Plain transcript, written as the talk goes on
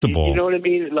You know what I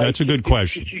mean? Like, that's a good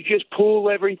question. Did you just pool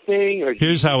everything? Or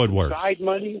Here's how it works. Side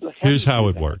money? Here's how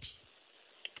it works.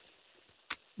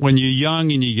 When you're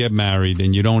young and you get married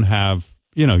and you don't have,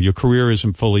 your career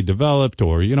isn't fully developed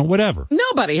or, whatever.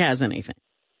 Nobody has anything.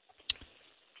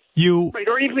 Your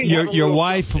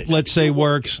wife, let's say,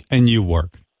 works and you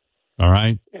work. All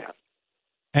right? Yeah.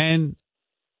 And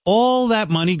all that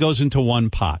money goes into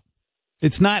one pot.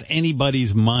 It's not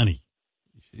anybody's money.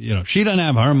 She doesn't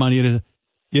have her money.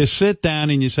 You sit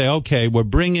down and you say, okay, we're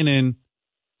bringing in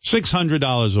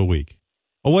 $600 a week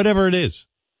or whatever it is.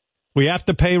 We have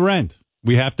to pay rent.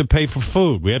 We have to pay for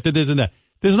food. We have to this and that.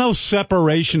 There's no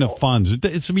separation of funds.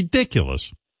 It's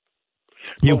ridiculous.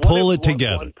 You pull it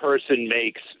together. One person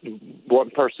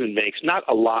makes not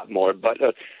a lot more, but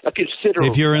a considerable.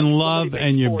 If you're in love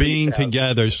and you're being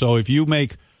together, so if you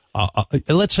make,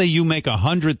 let's say you make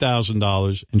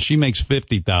 $100,000 and she makes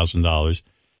 $50,000,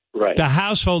 right? The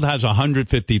household has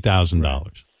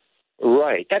 $150,000.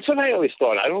 Right. That's what I always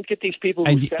thought. I don't get these people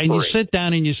who separate. And you sit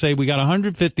down and you say, we got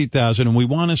 $150,000 and we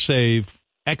want to save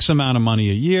X amount of money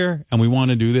a year and we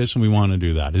want to do this and we want to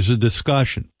do that. It's a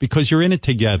discussion because you're in it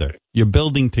together. You're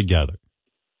building together.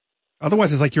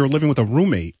 Otherwise, it's like you're living with a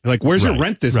roommate. Like, where's your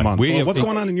rent this month? What's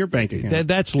going on in your bank account?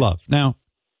 That's love. Now,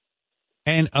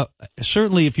 and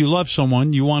certainly if you love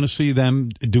someone, you want to see them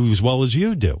do as well as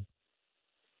you do.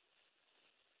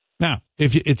 Now,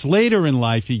 if it's later in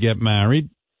life you get married,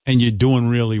 and you're doing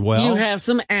really well. You have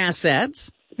some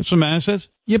assets.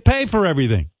 You pay for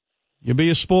everything. You be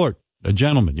a sport, a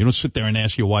gentleman. You don't sit there and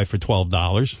ask your wife for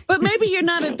 $12. But maybe you're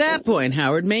not at that point,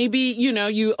 Howard. Maybe,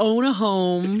 you own a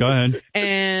home. Go ahead.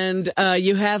 And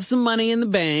you have some money in the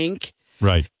bank.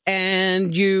 Right.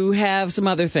 And you have some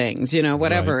other things,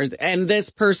 whatever. Right. And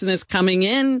this person is coming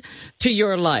in to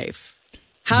your life.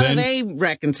 How do they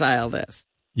reconcile this?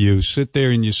 You sit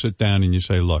there and you sit down and you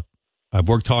say, look, I've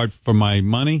worked hard for my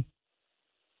money.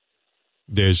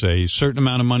 There's a certain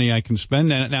amount of money I can spend.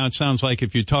 Now it sounds like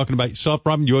if you're talking about yourself,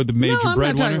 Robin, you're the major breadwinner. No,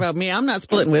 I'm not talking about me. I'm not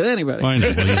splitting with anybody. I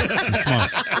know. Well,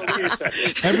 you're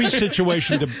smart.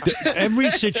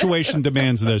 Every situation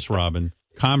demands this, Robin.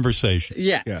 Conversation.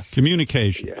 Yes.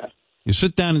 Communication. Yeah. You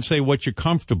sit down and say what you're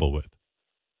comfortable with,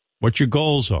 what your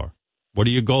goals are. What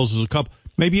are your goals as a couple?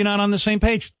 Maybe you're not on the same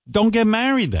page. Don't get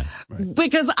married then. Right.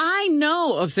 Because I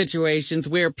know of situations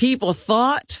where people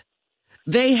thought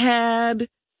they had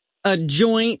a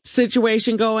joint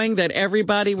situation going, that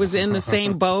everybody was in the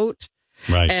same boat.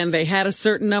 Right. And they had a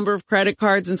certain number of credit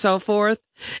cards and so forth.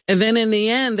 And then in the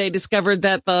end, they discovered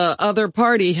that the other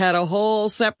party had a whole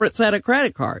separate set of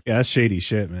credit cards. Yeah, that's shady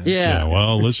shit, man. Yeah.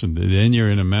 Well, listen, then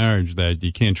you're in a marriage that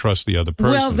you can't trust the other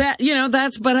person. Well,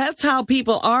 that's how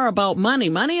people are about money.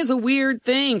 Money is a weird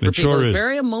thing for people. It's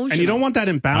very emotional. And you don't want that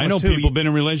imbalance. I know people have been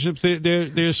in relationships,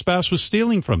 their spouse was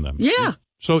stealing from them. Yeah.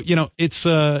 So, it's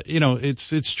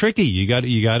tricky. You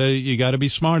gotta be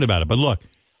smart about it. But look,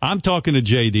 I'm talking to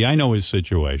JD. I know his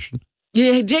situation.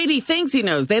 Yeah, JD thinks he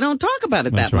knows. They don't talk about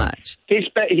it that much. He's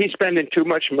spending too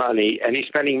much money, and he's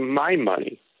spending my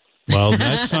money. Well,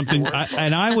 that's something,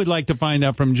 and I would like to find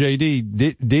out from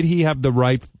JD. Did he have the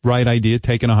right idea,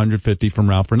 taking $150 from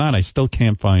Ralph or not? I still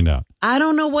can't find out. I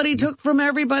don't know what he took from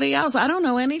everybody else. I don't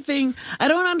know anything. I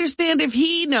don't understand if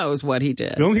he knows what he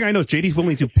did. The only thing I know is JD's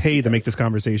willing to pay to make this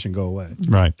conversation go away.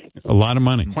 Right, a lot of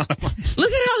money. Look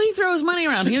at how he throws money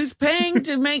around. He's paying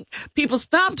to make people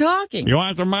stop talking. You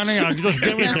want the money? I'll just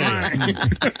give it to you.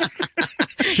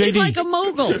 JD, he's like a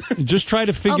mogul. Just try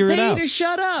to figure it out. I'll pay you to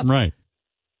shut up. Right.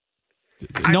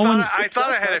 I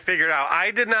thought I had it figured out. I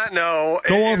did not know.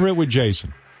 Go over it with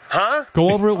Jason. Huh?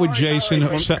 Go over it with Jason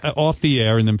off the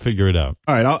air and then figure it out.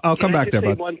 All right, I'll come back there.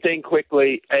 Say one thing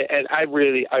quickly, and I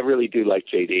really do like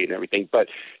JD and everything. But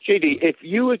JD, if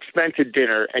you expense a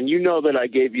dinner and you know that I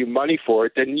gave you money for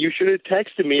it, then you should have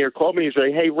texted me or called me and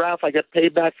say, "Hey, Ralph, I got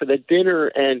paid back for the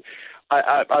dinner, and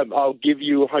I'll give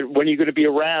you. When are you going to be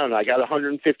around? I got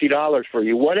 $150 for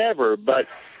you, whatever." But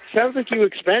sounds like you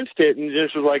expensed it and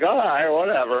just was like, all right,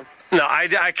 whatever. No,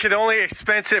 I could only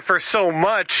expense it for so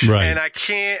much, right. And I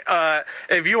can't.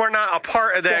 If you are not a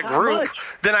part of that group,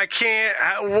 then I can't.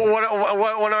 What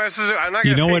am I supposed to do? I'm not.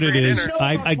 You know what it is?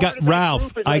 I got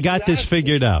Ralph. I got this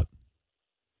figured out.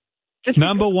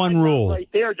 Number one rule: right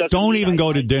don't even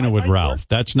go to dinner with Ralph.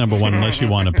 That's number one, unless you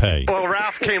want to pay. Well,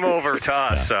 Ralph came over to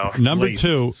us, so number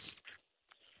two.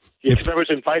 If I was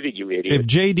inviting you, idiot. If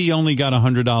JD only got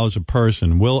 $100 a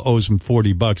person, Will owes him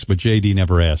 $40, but JD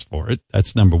never asked for it.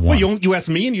 That's number one. Well, you asked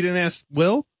me and you didn't ask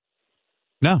Will?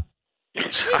 No.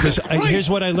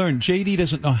 Here's what I learned. JD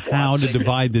doesn't know how to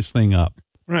divide this thing up.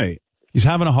 Right. He's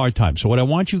having a hard time. So what I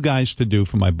want you guys to do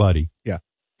for my buddy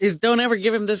is don't ever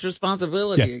give him this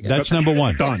responsibility again. That's number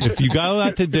one. Done. If you go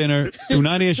out to dinner, do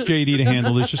not ask JD to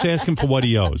handle this. Just ask him for what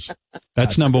he owes.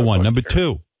 That's number one. Number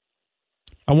two,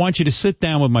 I want you to sit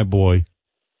down with my boy,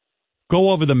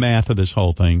 go over the math of this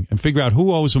whole thing, and figure out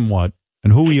who owes him what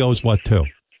and who he owes what to.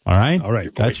 All right? All right.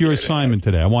 That's your assignment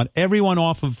today. I want everyone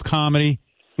off of comedy.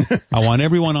 I want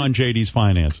everyone on JD's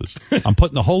finances. I'm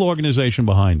putting the whole organization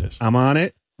behind this. I'm on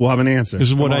it. We'll have an answer. This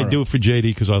is what tomorrow. I do for JD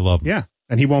because I love him. Yeah,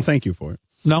 and he won't thank you for it.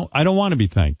 No, I don't want to be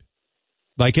thanked.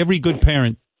 Like every good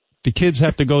parent, the kids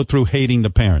have to go through hating the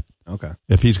parent. Okay.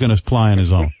 If he's going to fly on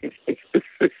his own.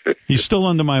 He's still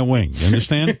under my wing. You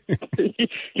understand?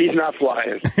 He's not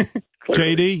flying.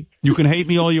 JD, you can hate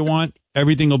me all you want.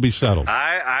 Everything will be settled.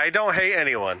 I don't hate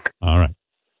anyone. All right.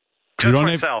 Just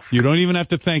myself. You don't even have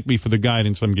to thank me for the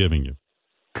guidance I'm giving you.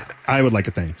 I would like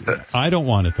to thank you. I don't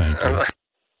want to thank you.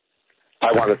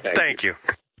 I want to Thank you.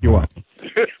 You're welcome.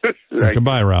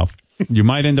 Goodbye, Ralph. You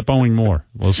might end up owing more.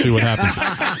 We'll see what happens.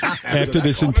 After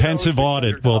this intensive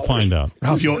audit, we'll find out.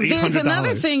 Ralph, you owe $800. There's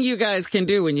another thing you guys can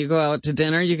do when you go out to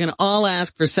dinner. You can all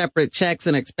ask for separate checks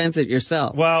and expense it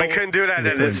yourself. Well, We couldn't do that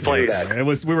in this place.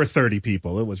 We were 30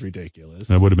 people. It was ridiculous.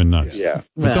 That would have been nice. Yeah.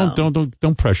 But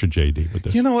don't pressure JD with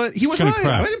this. You know what? He was It's gonna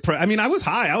right. crack. I mean, I was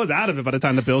high. I was out of it by the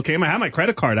time the bill came. I had my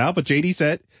credit card out, but JD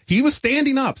said he was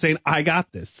standing up saying, I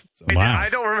got this. So, Wow. I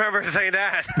don't remember saying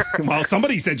that. well,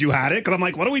 somebody said you had it because I'm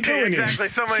like, what are we doing Exactly. here?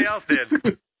 Somebody else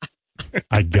did.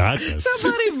 I got this.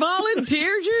 Somebody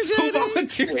volunteered you, Who JD?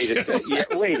 volunteered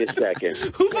you? Wait a second.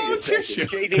 Who volunteered you?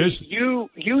 JD,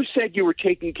 you said you were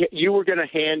you were going to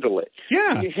handle it.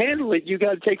 Yeah. When you handle it, you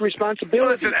got to take responsibility.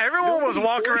 Listen, everyone was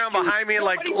walking around behind me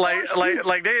like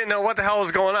they didn't know what the hell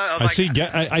was going on.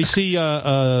 I see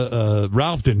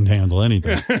Ralph didn't handle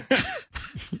anything.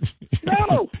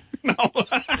 No. No.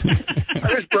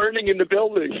 I was burning in the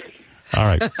building. All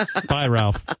right. Bye,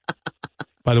 Ralph.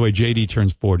 By the way, JD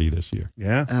turns 40 this year.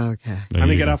 Yeah. Okay. There Time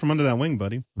to you get go. out from under that wing,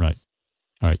 buddy. Right.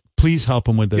 All right. Please help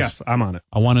him with this. Yes, I'm on it.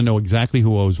 I want to know exactly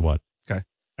who owes what. Okay.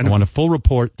 I want a full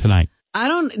report tonight. I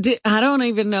don't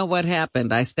even know what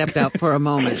happened. I stepped out for a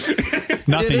moment.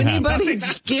 Nothing Did happened. anybody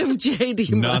give JD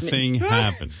money? Nothing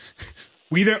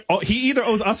he He either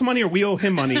owes us money or we owe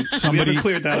him money. We haven't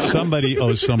cleared that up. Somebody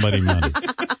owes somebody money.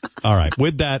 All right.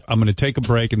 With that, I'm going to take a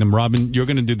break, and then Robin, you're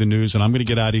going to do the news, and I'm going to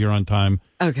get out of here on time.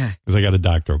 Okay. Because I got a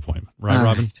doctor appointment. Right, All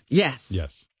Robin? right. Yes.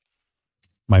 Yes.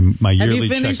 My yearly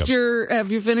checkup.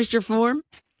 Have you finished your form?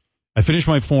 I finished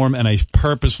my form, and I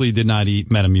purposely did not eat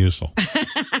Metamucil.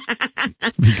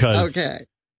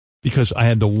 Because I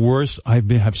had the worst. I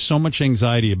have so much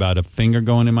anxiety about a finger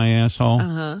going in my asshole.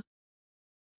 Uh-huh.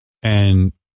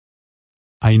 And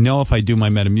I know if I do my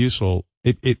Metamucil,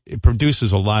 it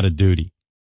produces a lot of duty.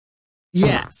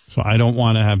 Yes. So I don't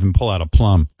want to have him pull out a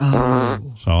plum. Oh.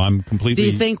 So I'm completely. Do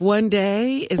you think one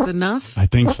day is enough? I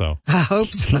think so. I hope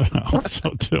so. I hope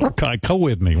so too. Go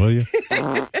with me, will you?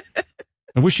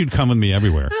 I wish you'd come with me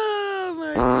everywhere. Oh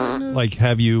my goodness. Like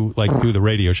have you do the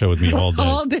radio show with me all day.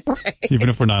 All day. Even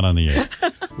if we're not on the air.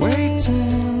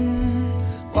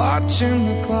 Waiting, watching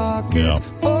the clock. Yeah.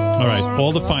 All right.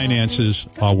 All the finances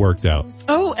are worked out.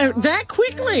 Oh, that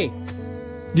quickly?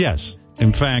 Yes.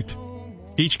 In fact,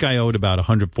 each guy owed about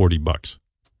 $140.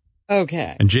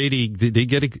 Okay. And JD, they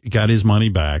got his money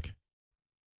back.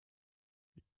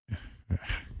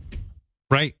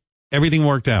 Right? Everything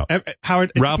worked out.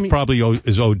 Howard, Ralph probably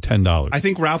is owed $10. I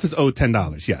think Ralph is owed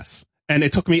 $10, yes. And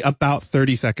it took me about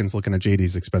 30 seconds looking at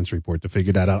JD's expense report to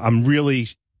figure that out. I'm really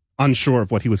unsure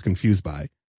of what he was confused by.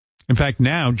 In fact,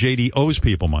 now JD owes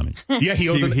people money. Yeah, he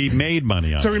owes he made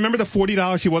money on So it. remember the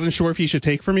 $40 he wasn't sure if he should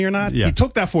take from me or not? Yeah. He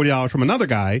took that $40 from another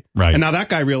guy. Right. And now that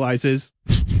guy realizes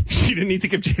he didn't need to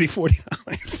give JD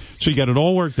 $40. So you got it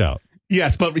all worked out.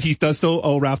 Yes, but he does still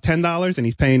owe Ralph $10 and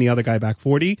he's paying the other guy back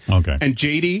 $40. Okay. And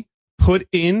JD put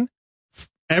in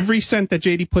every cent that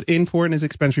JD put in for in his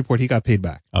expense report, he got paid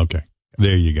back. Okay.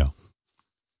 There you go.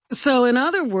 So in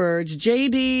other words,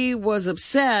 JD was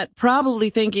upset, probably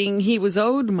thinking he was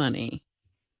owed money.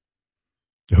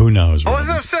 Who knows? I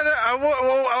wasn't upset.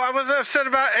 I wasn't upset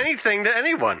about anything to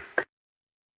anyone.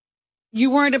 You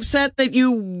weren't upset that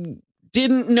you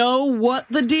didn't know what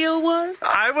the deal was?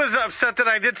 I was upset that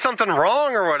I did something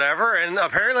wrong or whatever, and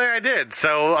apparently I did.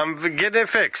 So I'm getting it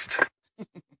fixed.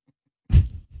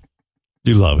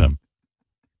 You love him.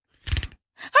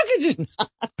 How could you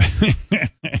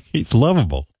not? He's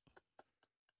lovable.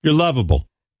 You're lovable.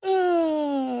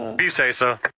 You say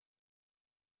so.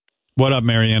 What up,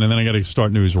 Marianne? And then I got to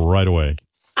start news right away.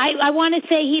 I want to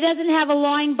say he doesn't have a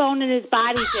lying bone in his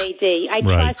body, JD. I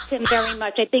Right. trust him very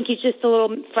much. I think he's just a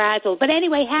little frazzled. But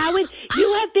anyway, Howard,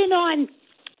 you have been on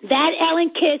That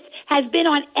Ellen kiss has been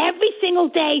on every single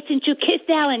day since you kissed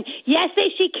Ellen. Yesterday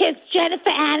she kissed Jennifer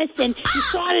Aniston. You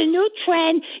started a new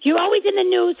trend. You're always in the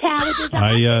news, Howard. There's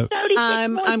 136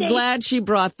 more I'm days. glad she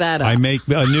brought that up. I make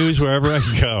news wherever I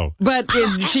go. But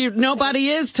nobody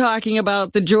is talking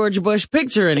about the George Bush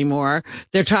picture anymore.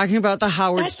 They're talking about the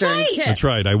Howard Stern kiss. That's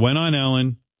right. I went on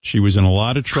Ellen. She was in a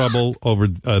lot of trouble over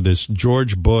this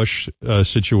George Bush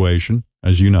situation,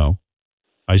 as you know.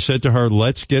 I said to her,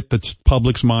 let's get the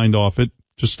public's mind off it.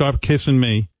 Just stop kissing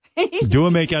me. Do a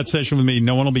makeout session with me.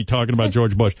 No one will be talking about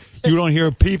George Bush. You don't hear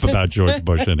a peep about George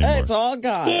Bush anymore. It's all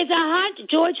gone. There's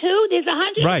George who? There's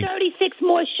 136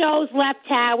 more shows left,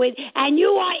 Howard, and you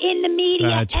are in the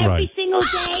media every single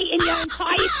day in your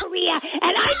entire career.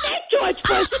 And I met George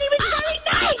Bush, and he was very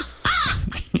nice.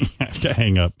 I have to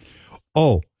hang up.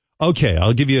 Oh, okay.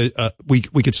 I'll give you we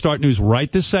could start news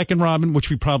right this second, Robin, which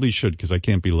we probably should because I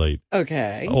can't be late.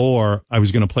 Okay. Or I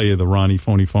was going to play you the Ronnie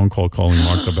phony phone call calling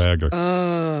Mark the Bagger.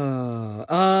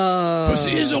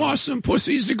 Pussy is awesome.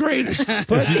 Pussy is the greatest.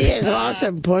 Pussy is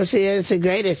awesome. Pussy is the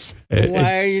greatest.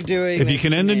 Why are you doing If this you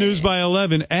can to end the me? news by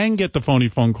 11 and get the phony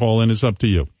phone call in, it's up to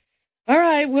you. All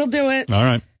right, we'll do it. All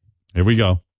right. Here we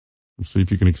go. Let's see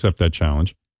if you can accept that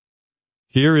challenge.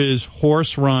 Here is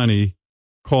Horse Ronnie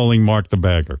calling Mark the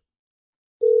Bagger.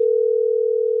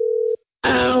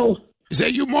 Oh. Is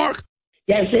that you, Mark?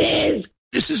 Yes, it is.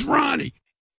 This is Ronnie.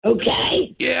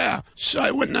 Okay. Yeah. So I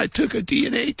went and I took a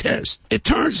DNA test. It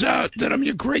turns out that I'm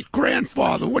your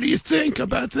great-grandfather. What do you think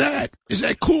about that? Is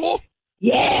that cool?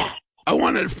 Yeah. I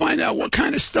wanted to find out what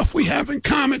kind of stuff we have in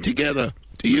common together.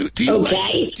 Do you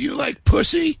like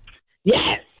pussy?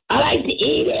 Yes. I like to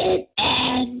eat it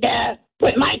and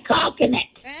put my cock in it.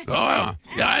 Oh,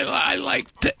 I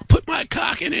like to put my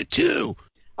cock in it, too.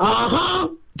 Uh-huh.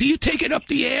 Do you take it up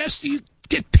the ass? Do you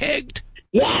get pegged?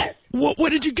 Yes. What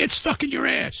did you get stuck in your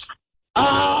ass?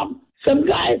 Some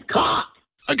guy's cock.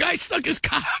 A guy stuck his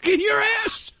cock in your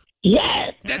ass?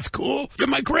 Yes. That's cool. You're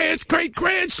my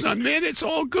great-grandson, man. It's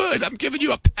all good. I'm giving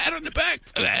you a pat on the back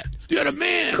for that. You're the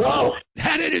man. Cool.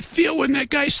 How did it feel when that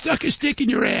guy stuck his dick in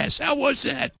your ass? How was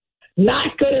that?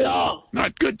 Not good at all.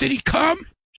 Not good. Did he come?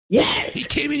 Yes. He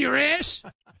came in your ass?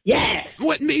 Yes.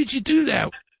 What made you do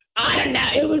that? I don't know.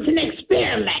 It was an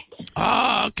experiment.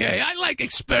 Oh, okay. I like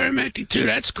experimenting, too.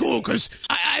 That's cool, because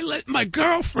I let my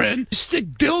girlfriend stick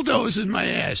dildos in my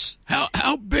ass.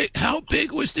 How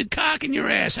big was the cock in your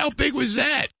ass? How big was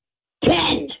that?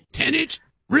 10. 10 inch?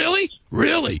 Really?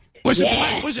 Really? Was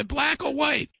Yeah. it black or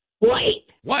white? White.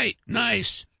 White.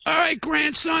 Nice. All right,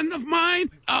 grandson of mine,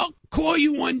 I'll call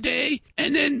you one day,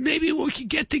 and then maybe we can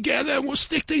get together and we'll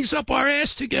stick things up our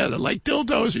ass together, like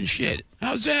dildos and shit.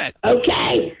 How's that?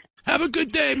 Okay. Have a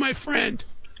good day, my friend.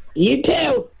 You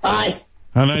too. Bye.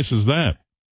 How nice is that?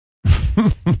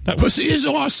 Pussy is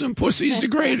awesome. Pussy is the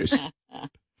greatest.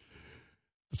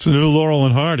 It's the new Laurel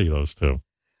and Hardy, those two.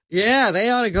 Yeah, they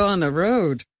ought to go on the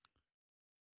road.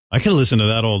 I could listen to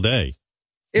that all day.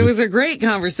 It was a great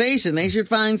conversation. They should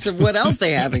find what else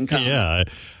they have in common. Yeah.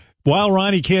 While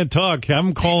Ronnie can't talk, have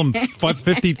him call him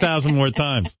 50,000 more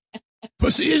times.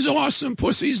 Pussy is awesome.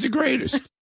 Pussy is the greatest.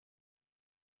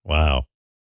 Wow.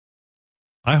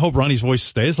 I hope Ronnie's voice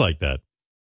stays like that.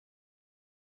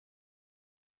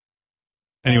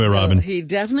 Anyway, Robin. He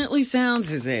definitely sounds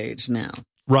his age now.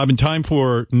 Robin, time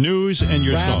for news and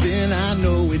your song. Robin, I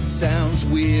know it sounds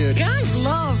weird. Guys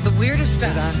love the weirdest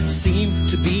stuff. But I seem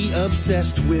to be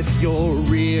obsessed with your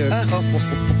rear.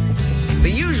 The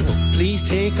usual. Please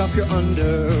take off your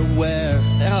underwear.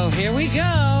 Oh, here we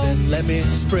go. Then let me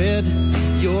spread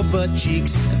your butt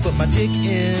cheeks and put my dick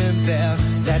in there.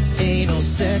 That's anal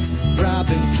sex.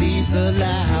 Robin, please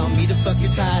allow me to fuck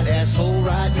your tight asshole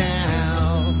right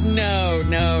now. No.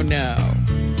 Oh,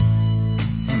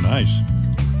 nice.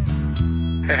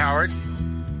 Hey, Howard.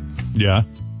 Yeah.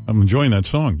 I'm enjoying that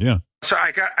song. Yeah. So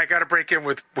I got to break in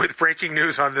with breaking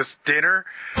news on this dinner.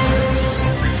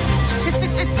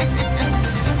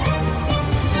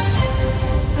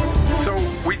 So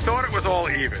we thought it was all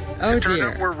even. Oh, it turns dear.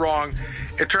 out we're wrong.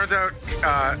 It turns out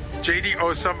JD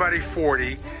owes somebody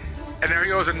 40, and now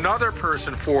he owes another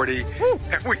person 40,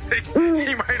 and we think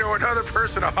he might owe another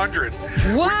person 100.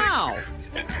 Wow.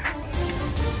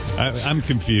 I'm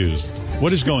confused.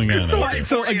 What is going on?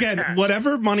 So again,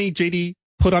 whatever money JD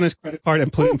put on his credit card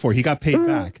and put in for, he got paid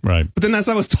back. Right. But then as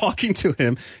I was talking to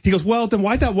him, he goes, well, then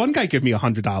why'd that one guy give me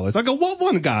 $100? I go, what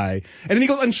one guy? And then he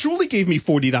goes, and Shuli gave me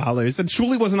 $40, and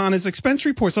Shuli wasn't on his expense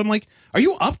report. So I'm like, are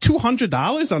you up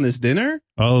 $200 on this dinner?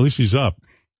 Oh, at least he's up.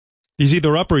 He's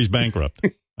either up or he's bankrupt.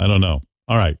 I don't know.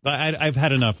 All right. I've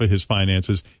had enough of his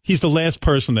finances. He's the last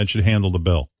person that should handle the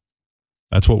bill.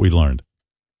 That's what we learned.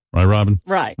 Right, Robin?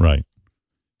 Right. Right.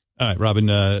 All right,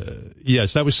 Robin.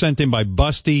 Yes, that was sent in by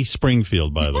Busty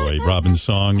Springfield, by the way, Robin's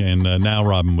song. And now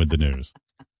Robin with the news.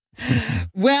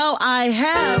 Well, I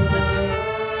have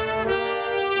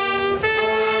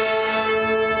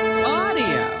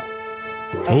audio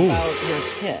about your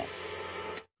kiss.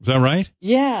 Is that right?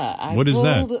 Yeah. What is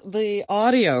that? pulled the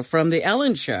audio from the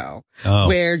Ellen show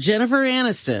where Jennifer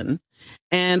Aniston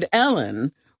and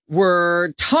Ellen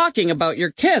were talking about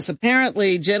your kiss.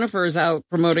 Apparently, Jennifer's out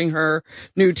promoting her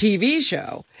new TV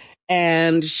show.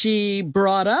 And she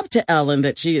brought up to Ellen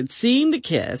that she had seen the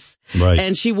kiss. Right.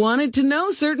 And she wanted to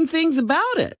know certain things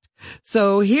about it.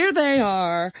 So here they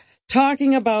are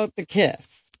talking about the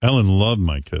kiss. Ellen loved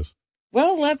my kiss.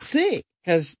 Well, let's see.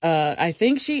 Because I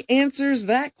think she answers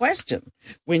that question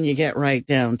when you get right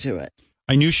down to it.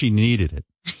 I knew she needed it.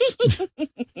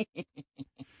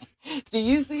 Do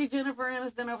you see Jennifer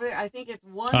Aniston over there? I think it's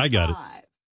 1-5. I got it.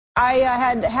 I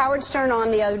had Howard Stern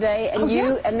on the other day, and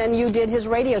and then you did his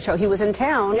radio show. He was in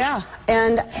town. Yeah.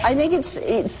 And I think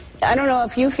I don't know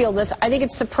if you feel this, I think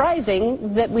it's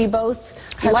surprising that we both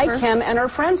like him and are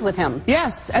friends with him.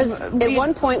 Yes. At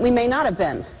one point, we may not have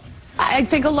been. I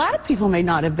think a lot of people may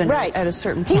not have been at a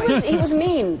certain point. He was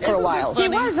mean for a while. He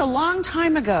was a long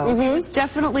time ago. Mm-hmm. He was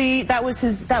definitely, that was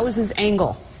his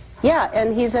angle. Yeah,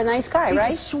 and he's a nice guy,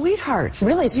 right? He's a sweetheart.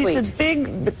 Really sweet. He's a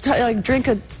big, drink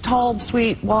a tall,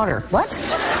 sweet water. What?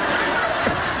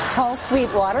 Tall,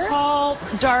 sweet water? Tall,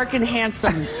 dark, and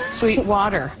handsome, sweet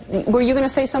water. Were you going to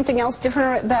say something else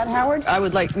different about Howard? I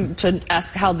would like to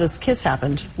ask how this kiss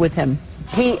happened with him.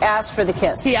 He asked for the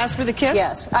kiss. He asked for the kiss?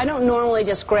 Yes. I don't normally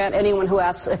just grant anyone who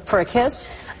asks for a kiss,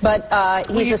 but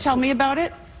Will you tell me about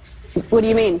it? What do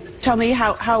you mean? Tell me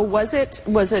how was it?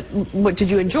 Did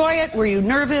you enjoy it? Were you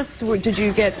nervous? Did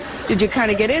you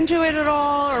kind of get into it at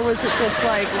all, or was it just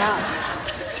like?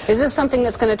 Yeah. Is this something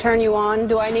that's going to turn you on?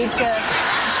 Do I need to?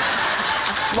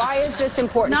 Why is this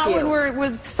important to you? Not when we're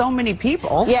with so many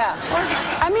people. Yeah.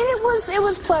 I mean, it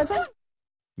was pleasant.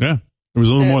 Yeah, it was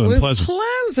a little more than pleasant.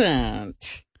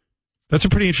 Pleasant. That's a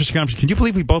pretty interesting conversation. Can you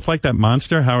believe we both like that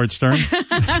monster, Howard Stern?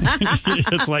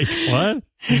 It's like, what?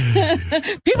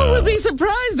 People would be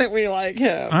surprised that we like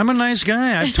him. I'm a nice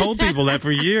guy. I've told people that for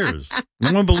years.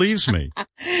 No one believes me.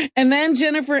 And then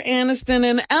Jennifer Aniston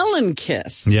and Ellen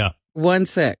kissed. Yeah.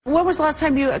 1-6. When was the last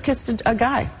time you kissed a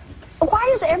guy?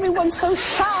 Why is everyone so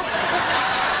shocked?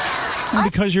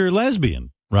 Because you're a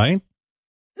lesbian, right?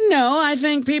 No, I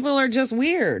think people are just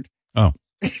weird. Oh.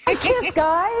 I kiss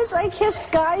guys. I kiss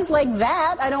guys like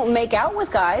that. I don't make out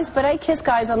with guys, but I kiss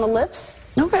guys on the lips.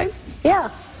 Okay. Yeah.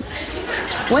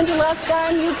 When's the last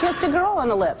time you kissed a girl on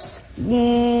the lips?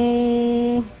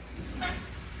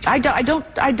 I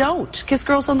don't kiss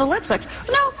girls on the lips. No.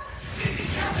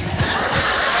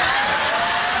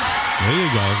 There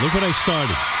you go. Look what I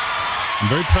started. I'm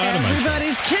very proud of myself.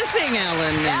 Everybody's kissing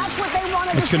Ellen now. That's what they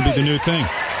wanted to see. That's going to be the new thing.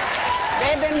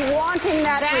 They've been wanting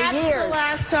that for years. That's the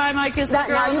last time I kissed a girl.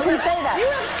 Now you can say that. You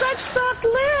have such soft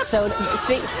lips.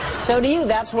 So do you.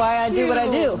 That's why I do what I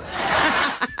do.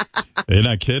 You're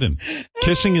not kidding.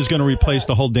 Kissing is going to replace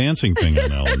the whole dancing thing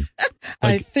in Ellen.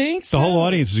 I think so. The whole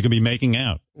audience is going to be making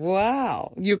out.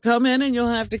 Wow. You come in and you'll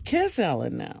have to kiss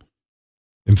Ellen now.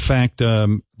 In fact,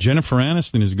 Jennifer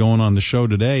Aniston is going on the show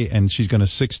today, and she's going to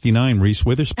 69 Reese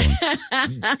Witherspoon.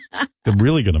 They're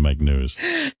really going to make news.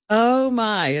 Oh,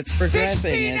 my. It's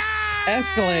progressing. 69! It's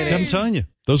escalating. I'm telling you,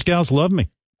 those gals love me.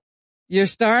 You're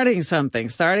starting something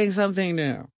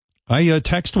new. I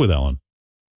text with Ellen.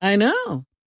 I know.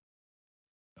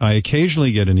 I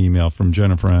occasionally get an email from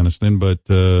Jennifer Aniston, but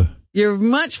you're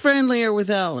much friendlier with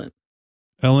Ellen.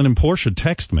 Ellen and Portia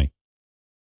text me.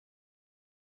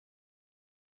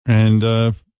 And,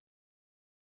 you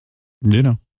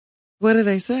know. What do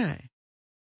they say?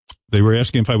 They were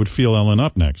asking if I would feel Ellen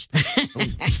up next.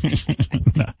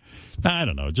 I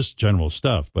don't know, just general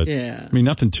stuff. But, yeah. I mean,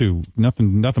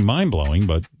 nothing mind-blowing,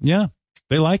 but, yeah,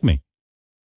 they like me.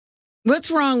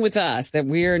 What's wrong with us that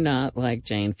we're not like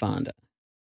Jane Fonda?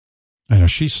 I know,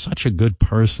 she's such a good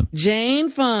person.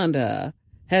 Jane Fonda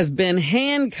has been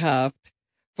handcuffed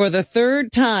for the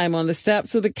third time on the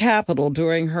steps of the Capitol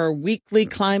during her weekly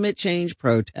climate change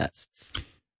protests.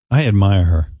 I admire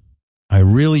her. I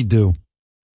really do.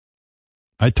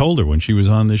 I told her when she was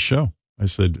on this show, I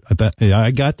said,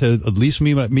 I got to at least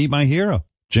meet my hero,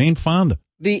 Jane Fonda.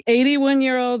 The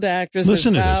 81-year-old actress is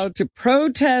vowed to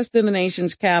protest in the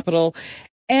nation's capital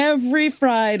every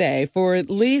Friday for at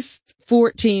least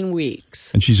 14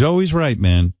 weeks. And she's always right,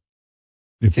 man.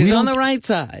 She's on the right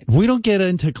side. If we don't get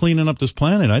into cleaning up this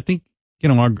planet, I think,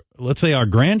 let's say our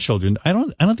grandchildren, I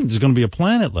don't think there's going to be a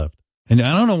planet left. And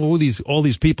I don't know who all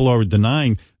these people are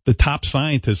denying the top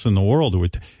scientists in the world.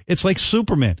 It's like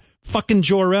Superman. Fucking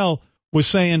Jor-El was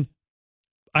saying,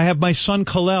 I have my son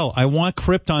Kal-El. I want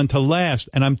Krypton to last.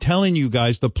 And I'm telling you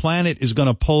guys, the planet is going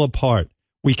to pull apart.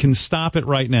 We can stop it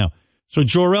right now. So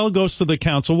Jor-El goes to the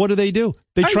council. What do?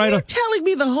 They try to telling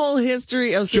me the whole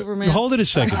history of Superman. Hold it a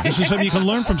second. This is something you can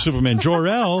learn from Superman.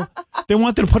 Jor-El, they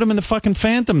wanted to put him in the fucking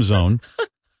Phantom Zone.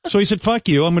 So he said, fuck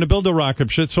you. I'm going to build a rocket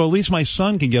ship so at least my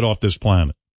son can get off this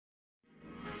planet.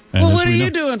 And well, what are you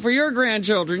doing for your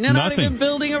grandchildren? You're Nothing. not even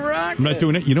building a rocket. I'm not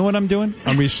doing it. You know what I'm doing?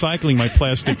 I'm recycling my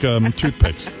plastic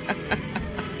toothpicks.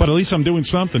 But at least I'm doing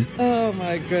something. Oh,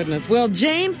 my goodness. Well,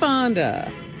 Jane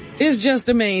Fonda is just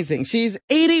amazing. She's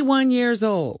 81 years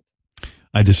old.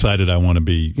 I decided I want to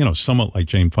be, somewhat like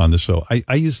Jane Fonda. So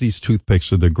I use these toothpicks.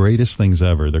 They're the greatest things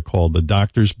ever. They're called the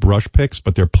doctor's brush picks,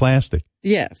 but they're plastic.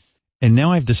 Yes. And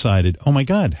now I've decided, oh, my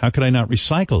God, how could I not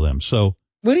recycle them? So.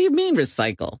 What do you mean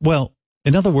recycle? Well,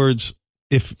 in other words,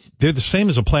 if they're the same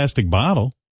as a plastic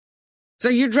bottle. So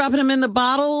you're dropping them in the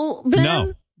bottle bin?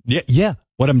 No. Yeah.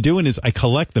 What I'm doing is I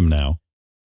collect them now.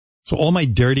 So all my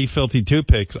dirty, filthy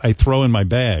toothpicks, I throw in my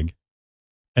bag.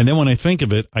 And then when I think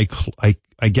of it,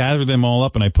 I gather them all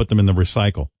up and I put them in the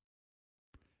recycle.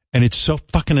 And it's so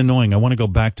fucking annoying. I want to go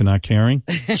back to not caring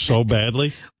so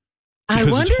badly. I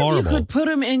wonder if you could put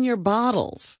them in your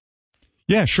bottles.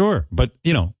 Yeah, sure. But,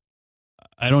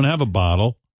 I don't have a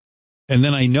bottle. And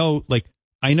then I know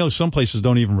some places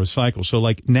don't even recycle. So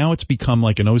now it's become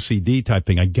like an OCD type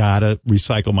thing. I gotta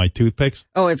recycle my toothpicks.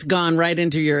 Oh, it's gone right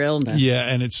into your illness. Yeah.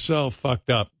 And it's so fucked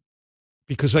up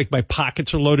because my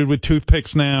pockets are loaded with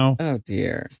toothpicks now. Oh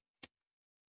dear.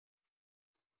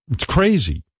 It's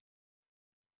crazy.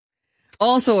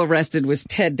 Also arrested was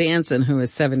Ted Danson, who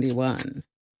is 71.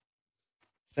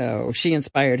 So she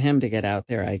inspired him to get out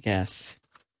there, I guess.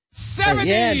 70! But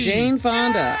yeah, Jane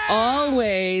Fonda,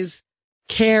 always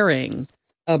caring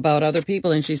about other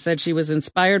people. And she said she was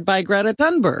inspired by Greta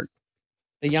Thunberg,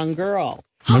 the young girl.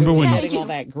 Remember when getting all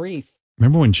that grief.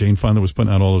 Remember when Jane Fonda was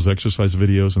putting out all those exercise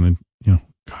videos and then,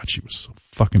 God, she was so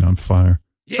fucking on fire.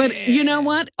 Yeah. But you know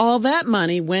what? All that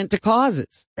money went to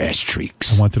causes. Ass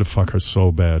streaks. I wanted to fuck her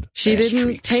so bad. She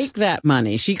didn't take that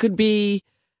money. She could be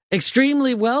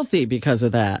extremely wealthy because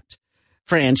of that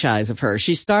franchise of hers.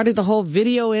 She started the whole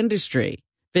video industry,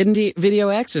 video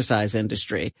exercise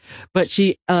industry, but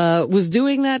she was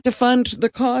doing that to fund the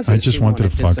causes. I just wanted to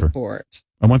fuck her.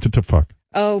 I wanted to fuck.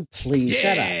 Oh, please,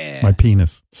 shut up. My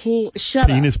penis. Shut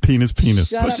penis, up. Penis.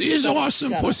 Pussy is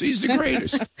awesome. Pussy is the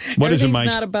greatest. What is it, Mike?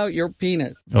 It's not about your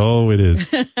penis. Oh, it is.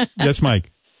 Yes,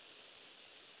 Mike.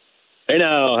 Hey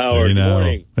now, Howard. Hey now. Good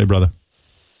morning. Hey, brother.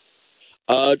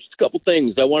 Just a couple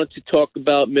things. I wanted to talk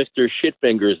about Mr.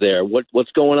 Shitfingers there.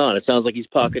 What's going on? It sounds like he's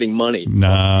pocketing money.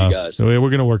 Nah, you guys. We're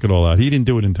going to work it all out. He didn't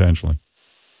do it intentionally.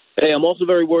 Hey, I'm also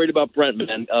very worried about Brent,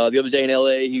 man. The other day in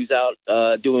L.A., he was out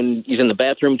he's in the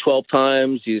bathroom 12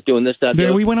 times. He's doing this, that,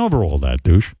 Yeah, we went over all that,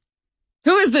 douche.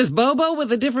 Who is this, Bobo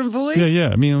with a different voice? Yeah.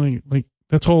 I mean, like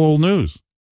that's all old news.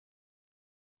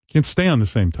 Can't stay on the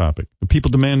same topic. The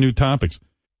people demand new topics.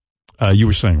 You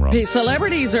were saying, Rob.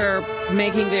 Celebrities are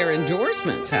making their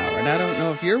endorsements, Howard. I don't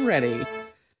know if you're ready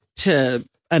to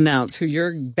announce who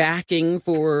you're backing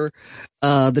for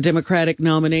the Democratic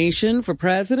nomination for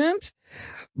president.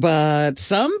 But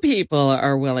some people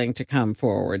are willing to come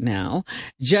forward now.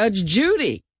 Judge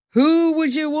Judy. Who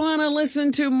would you want to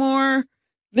listen to more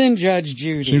than Judge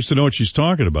Judy? Seems to know what she's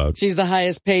talking about. She's the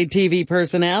highest paid TV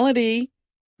personality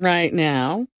right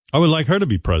now. I would like her to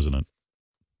be president.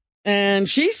 And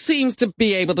she seems to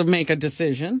be able to make a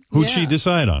decision. Who'd she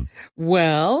decide on?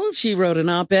 Well, she wrote an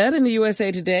op-ed in the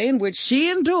USA Today in which she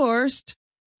endorsed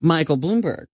Michael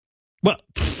Bloomberg. Well,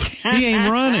 he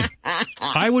ain't running.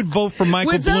 I would vote for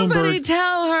Michael Bloomberg. Would somebody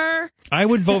tell her? I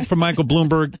would vote for Michael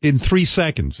Bloomberg in 3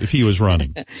 seconds if he was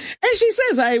running. And she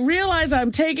says, I realize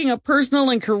I'm taking a personal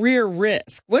and career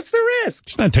risk. What's the risk?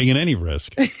 She's not taking any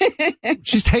risk.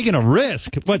 She's taking a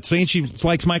risk. What, saying she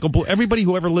likes Michael Bloomberg? Everybody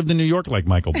who ever lived in New York liked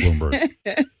Michael Bloomberg.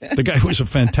 The guy was a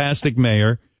fantastic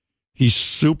mayor. He's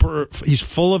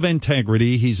full of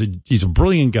integrity. He's a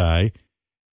brilliant guy.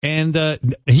 And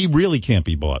he really can't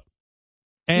be bought.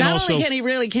 And not only can he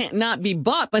really not be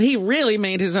bought, but he really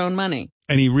made his own money.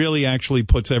 And he really actually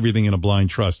puts everything in a blind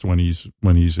trust when he's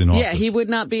in office. Yeah, he would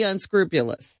not be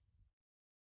unscrupulous.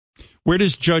 Where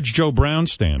does Judge Joe Brown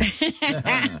stand?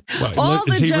 All is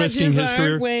the he judges risking his are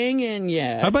career? weighing in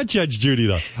yet. How about Judge Judy,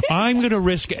 though? I'm going to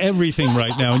risk everything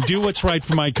right now and do what's right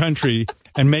for my country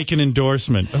and make an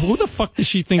endorsement. Who the fuck does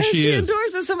she think she is? She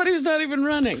endorses somebody who's not even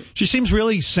running. She seems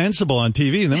really sensible on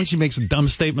TV, and then when she makes a dumb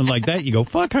statement like that, you go,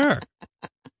 fuck her.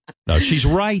 No, she's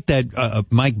right that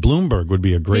Mike Bloomberg would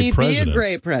be a great president. He'd be a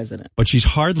great president. But she's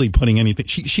hardly putting anything.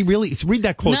 She really, read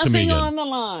that quote to me again. Nothing on the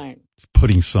line.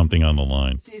 Putting something on the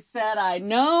line. She said, I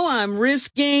know I'm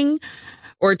risking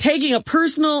or taking a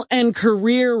personal and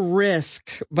career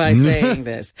risk by saying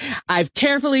this. I've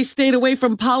carefully stayed away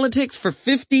from politics for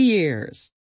 50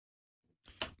 years.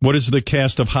 What does the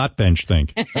cast of Hot Bench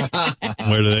think?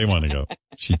 Where do they want to go?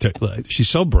 She's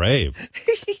so brave.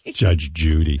 Judge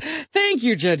Judy. Thank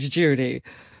you, Judge Judy.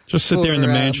 Just sit there in the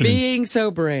mansion. Being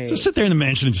so brave. Just sit there in the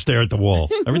mansion and stare at the wall.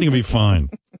 Everything will be fine.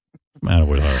 What's the matter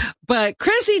with her? But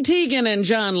Chrissy Teigen and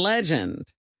John Legend,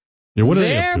 yeah, what are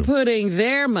they're they up to? putting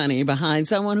their money behind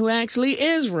someone who actually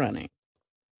is running.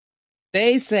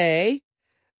 They say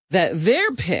that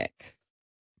their pick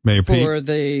Mayor for Pete?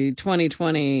 the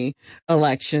 2020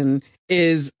 election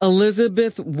is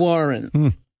Elizabeth Warren.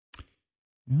 I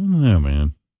don't know,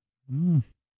 man.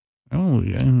 Oh,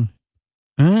 yeah.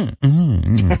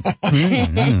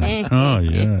 Oh,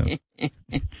 yeah.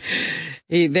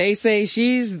 They say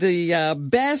she's the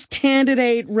best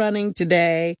candidate running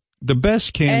today. The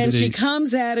best candidate. And she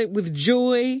comes at it with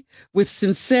joy, with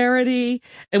sincerity,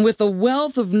 and with a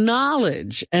wealth of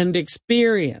knowledge and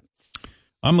experience.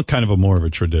 I'm more of a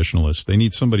traditionalist. They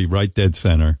need somebody right dead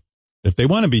center. If they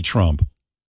want to be Trump,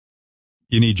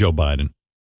 you need Joe Biden.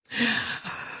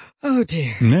 Oh,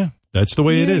 dear. Yeah, that's the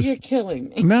way it is. You're killing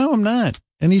me. No, I'm not.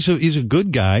 And he's a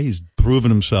good guy. He's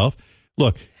proven himself.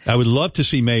 Look, I would love to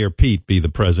see Mayor Pete be the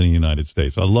president of the United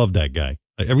States. I love that guy.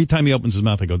 Every time he opens his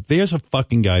mouth, I go, there's a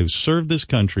fucking guy who served this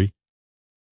country.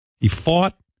 He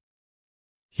fought.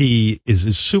 He is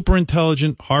a super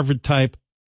intelligent Harvard type.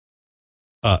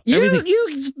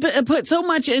 You put so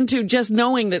much into just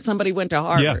knowing that somebody went to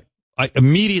Harvard. Yeah.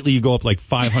 Immediately you go up like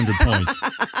 500 points.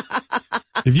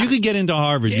 If you could get into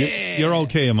Harvard, you're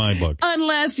okay in my book.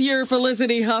 Unless you're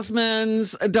Felicity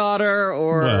Huffman's daughter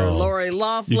or Lori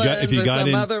Loughlin's or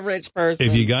some other rich person.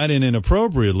 If you got in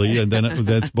inappropriately, then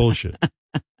that's bullshit.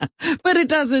 But it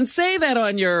doesn't say that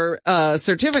on your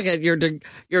certificate,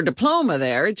 your diploma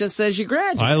there. It just says you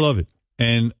graduated. I love it.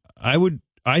 And I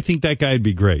think that guy'd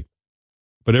be great.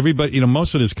 But everybody,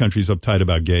 most of this country's uptight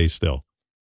about gays still.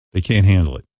 They can't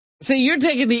handle it. See, you're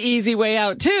taking the easy way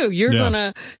out, too. You're going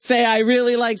to say, I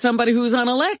really like somebody who's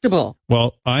unelectable.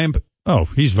 Well,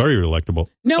 he's very electable.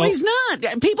 No, he's not.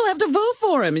 People have to vote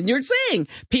for him. And you're saying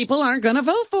people aren't going to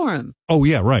vote for him. Oh,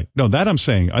 yeah, right. No, that I'm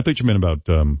saying. I thought you meant about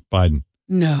Biden.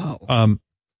 No. And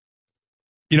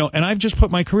I've just put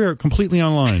my career completely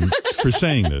online for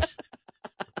saying this.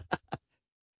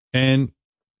 And,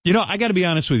 I got to be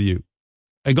honest with you.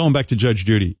 Going back to Judge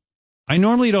Judy, I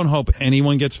normally don't hope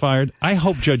anyone gets fired. I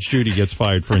hope Judge Judy gets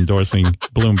fired for endorsing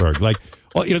Bloomberg.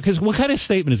 Because what kind of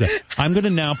statement is that? I'm going to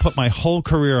now put my whole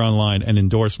career online and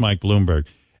endorse Mike Bloomberg.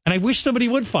 And I wish somebody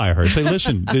would fire her. Say,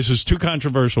 listen, this is too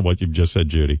controversial what you've just said,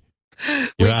 Judy.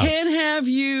 We can't have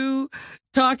you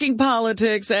talking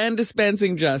politics and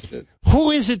dispensing justice.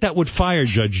 Who is it that would fire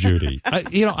Judge Judy?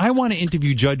 I want to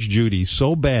interview Judge Judy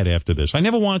so bad after this. I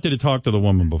never wanted to talk to the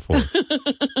woman before.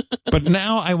 But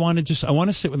now I want to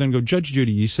sit with her and go, Judge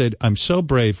Judy, you said, I'm so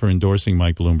brave for endorsing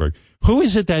Mike Bloomberg. Who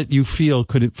is it that you feel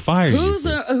could fire you?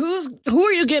 Who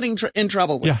are you getting in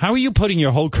trouble with? Yeah, how are you putting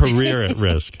your whole career at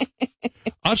risk?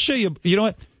 I'll show you. You know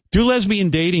what? Do lesbian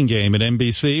dating game at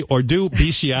NBC or do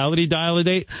bestiality dial a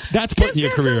date. That's putting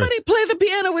your career. Somebody play the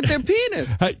piano with their penis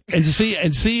and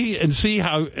see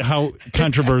how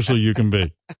controversial you can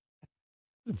be.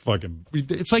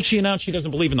 It's like she announced she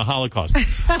doesn't believe in the Holocaust.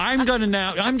 I'm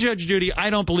Judge Judy. I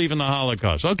don't believe in the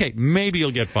Holocaust. Okay, maybe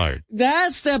you'll get fired.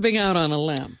 That's stepping out on a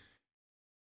limb.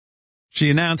 She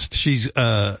announced she's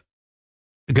thinking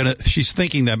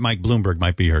that Mike Bloomberg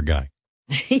might be her guy.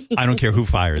 I don't care who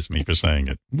fires me for saying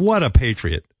it. What a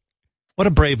patriot. What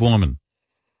a brave woman.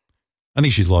 I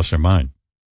think she's lost her mind.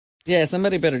 Yeah,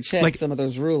 somebody better check some of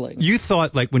those rulings. You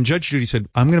thought, when Judge Judy said,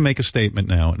 I'm going to make a statement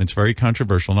now, and it's very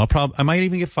controversial, and I might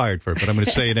even get fired for it, but I'm going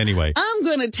to say it anyway. I'm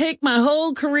going to take my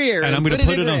whole career and I'm going to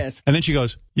put it on risk. And then she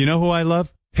goes, you know who I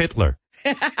love? Hitler.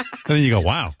 And then you go,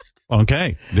 wow.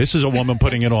 Okay, this is a woman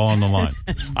putting it all on the line.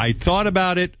 I thought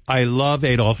about it. I love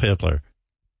Adolf Hitler.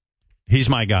 He's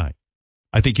my guy.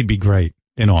 I think he'd be great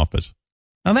in office.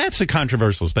 Now, that's a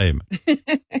controversial statement.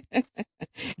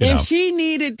 If she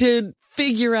needed to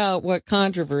figure out what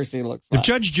controversy looks like. If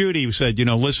Judge Judy said,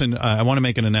 listen, I want to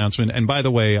make an announcement, and by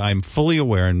the way, I'm fully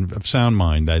aware and of sound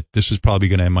mind that this is probably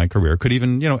going to end my career. Could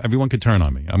even, everyone could turn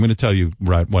on me. I'm going to tell you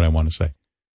what I want to say.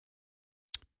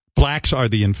 Blacks are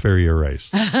the inferior race.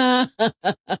 Now,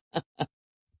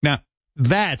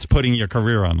 that's putting your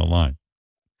career on the line.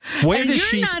 Where and does you're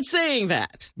she? not saying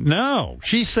that. No,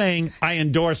 she's saying I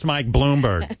endorse Mike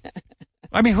Bloomberg.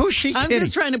 I mean, who's she kidding? I'm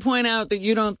just trying to point out that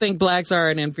you don't think blacks are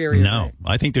an inferior No, race.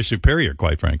 I think they're superior,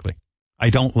 quite frankly. I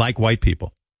don't like white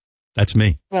people. That's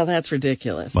me. Well, that's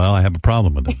ridiculous. Well, I have a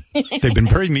problem with them. They've been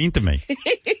very mean to me.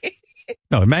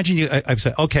 No, imagine I've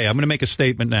said, okay, I'm going to make a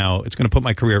statement now. It's going to put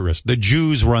my career at risk. The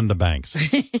Jews run the banks.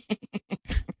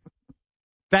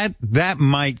 That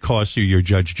might cost you your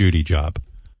Judge Judy job.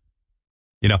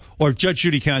 You know, or if Judge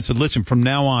Judy came out and said, listen, from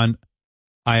now on,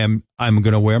 I'm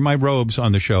going to wear my robes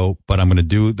on the show, but I'm going to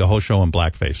do the whole show in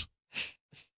blackface.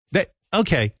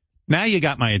 Okay, now you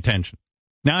got my attention.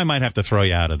 Now I might have to throw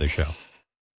you out of the show.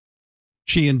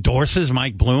 She endorses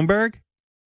Mike Bloomberg?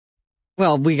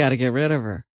 Well, we got to get rid of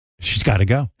her. She's got to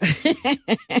go.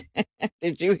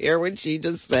 Did you hear what she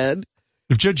just said?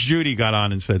 If Judge Judy got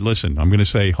on and said, listen, I'm going to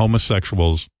say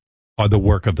homosexuals are the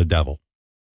work of the devil,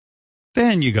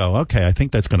 then you go, okay, I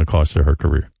think that's going to cost her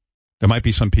career. There might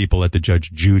be some people at the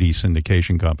Judge Judy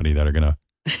syndication company that are going to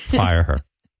fire her.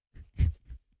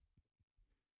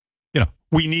 You know,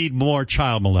 we need more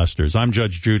child molesters. I'm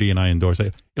Judge Judy and I endorse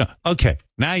it. You know, okay,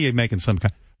 now you're making some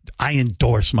kind. I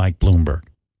endorse Mike Bloomberg.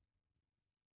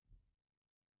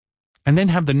 And then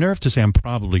have the nerve to say it's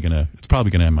probably going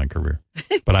to end my career.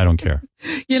 But I don't care.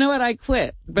 You know what? I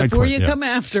quit before you come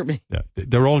after me. Yeah,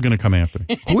 they're all going to come after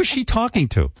me. Who is she talking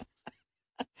to?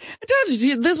 I told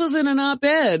you, this was in an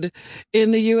op-ed in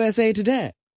the USA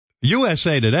Today.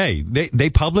 USA Today?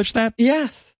 They published that?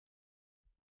 Yes.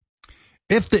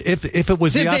 If it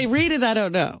was Did they read it? I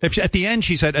don't know. If at the end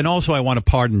she said, and also I want to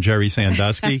pardon Jerry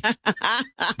Sandusky,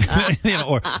 you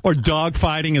know, or dog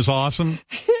fighting is awesome,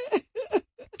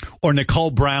 or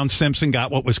Nicole Brown Simpson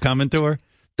got what was coming to her,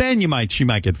 then she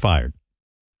might get fired.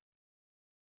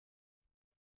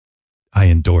 I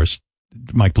endorse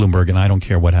Mike Bloomberg, and I don't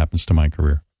care what happens to my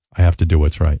career. I have to do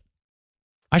what's right.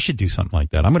 I should do something like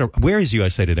that. Where is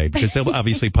USA Today? Because they'll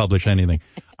obviously publish anything.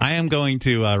 I am going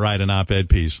to write an op-ed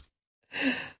piece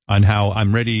on how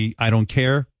I'm ready. I don't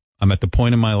care. I'm at the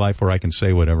point in my life where I can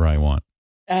say whatever I want.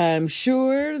 I'm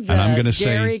sure that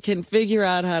Gary can figure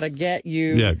out how to get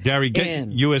you. Yeah, Gary, get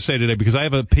USA Today, because I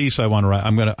have a piece I want to write.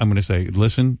 I'm gonna say,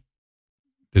 listen,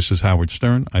 this is Howard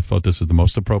Stern. I thought this is the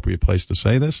most appropriate place to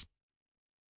say this.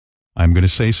 I'm going to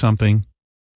say something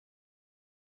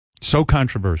so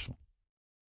controversial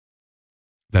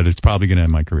that it's probably going to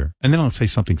end my career. And then I'll say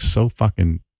something so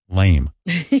fucking lame,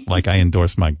 like I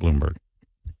endorse Mike Bloomberg.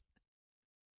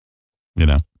 You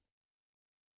know?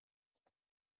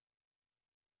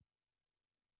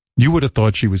 You would have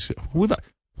thought she was,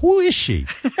 who is she?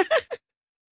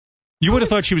 You would have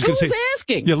thought she was going to say,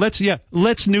 asking? Yeah,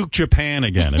 let's nuke Japan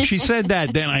again. If she said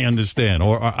that, then I understand.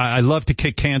 Or I love to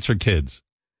kick cancer kids.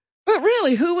 But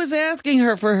really, who was asking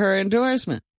her for her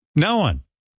endorsement? No one.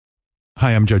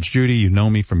 Hi, I'm Judge Judy. You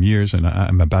know me from years, and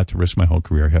I'm about to risk my whole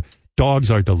career here. Dogs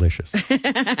are delicious.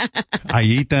 I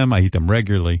eat them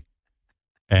regularly.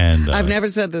 And I've never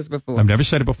said this before. I've never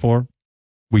said it before.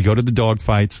 We go to the dog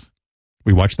fights.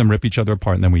 We watch them rip each other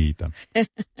apart, and then we eat them. And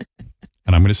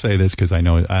I'm going to say this because I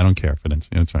know I don't care for them.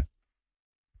 That's right.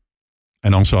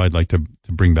 And also, I'd like to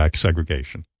bring back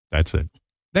segregation. That's it.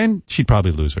 Then she'd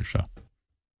probably lose her show.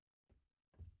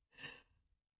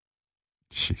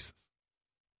 Jesus.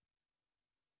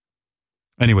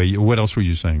 Anyway, what else were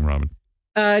you saying, Robin?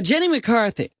 Jenny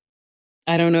McCarthy.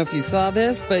 I don't know if you saw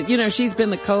this, but, you know, she's been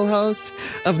the co-host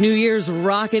of New Year's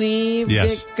Rockin' Eve.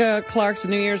 Yes. Dick Clark's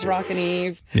New Year's Rockin'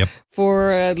 Eve. Yep.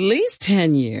 For at least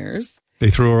 10 years. They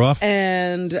threw her off?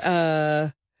 And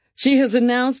she has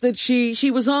announced that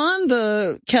she was on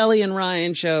the Kelly and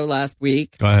Ryan show last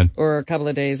week. Go ahead. Or a couple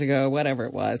of days ago, whatever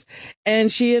it was.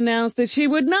 And she announced that she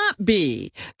would not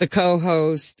be the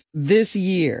co-host this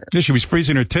year. Yeah, she was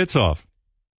freezing her tits off.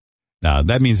 No,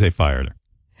 that means they fired her.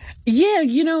 Yeah,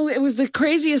 you know, it was the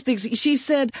craziest thing. She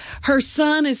said her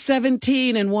son is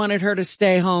 17 and wanted her to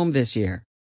stay home this year.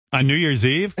 On New Year's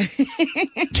Eve?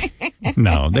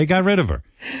 No, they got rid of her.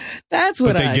 That's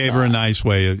what I thought. But they gave her a nice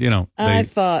way of, you know. I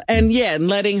thought, and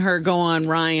letting her go on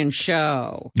Ryan's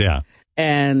show. Yeah.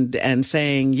 And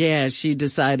saying, yeah, she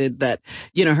decided that,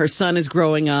 you know, her son is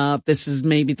growing up. This is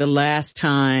maybe the last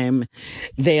time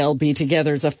they'll be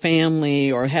together as a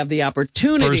family or have the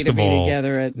opportunity to be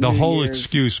together at New Year's. The whole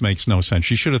excuse makes no sense.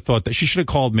 She should have thought that. She should have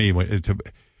called me.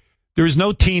 There is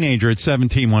no teenager at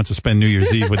 17 wants to spend New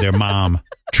Year's Eve with their mom.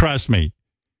 Trust me.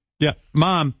 Yeah.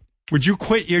 Mom, would you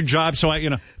quit your job so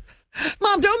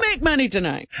Mom, don't make money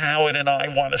tonight. Howard and I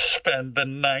want to spend the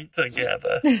night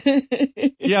together.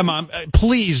 Yeah, Mom,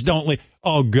 please don't leave.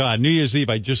 Oh, God, New Year's Eve,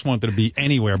 I just wanted to be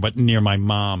anywhere but near my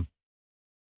mom.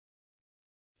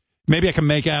 Maybe I can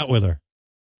make out with her.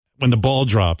 when the ball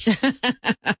drops.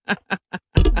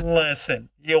 Listen,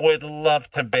 you would love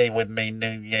to be with me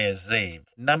New Year's Eve.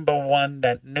 Number one,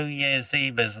 that New Year's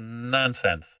Eve is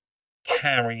nonsense.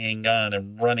 Carrying on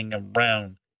and running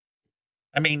around.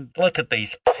 I mean, look at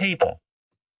these people.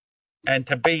 And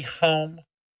to be home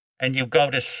and you go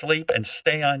to sleep and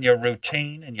stay on your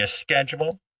routine and your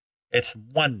schedule, it's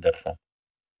wonderful.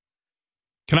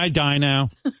 Can I die now?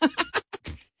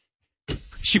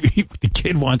 The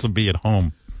kid wants to be at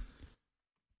home.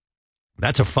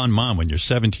 That's a fun mom when your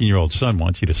 17-year-old son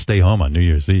wants you to stay home on New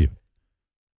Year's Eve.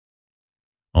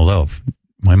 Although, if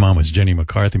my mom was Jenny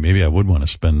McCarthy, maybe I would want to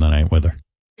spend the night with her.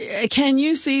 Can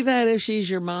you see that if she's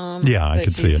your mom? Yeah, I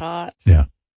could see it. Hot? Yeah.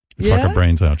 Fuck her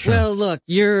brains out, sure. Well, look,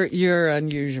 you're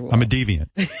unusual. I'm a deviant.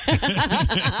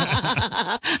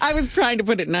 I was trying to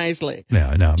put it nicely.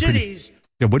 Yeah, no.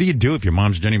 Yeah, what do you do if your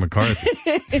mom's Jenny McCarthy?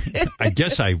 I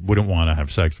guess I wouldn't want to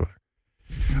have sex with her.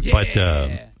 Yeah. But,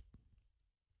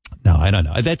 no, I don't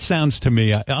know. That sounds to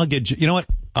me, I'll get, you know what?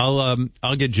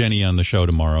 I'll get Jenny on the show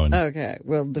tomorrow. And, okay,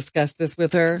 we'll discuss this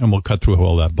with her. And we'll cut through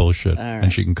all that bullshit. All right.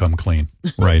 And she can come clean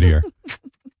right here.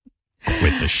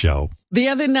 Quit the show. The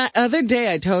other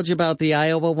day, I told you about the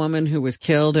Iowa woman who was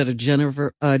killed at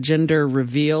a gender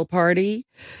reveal party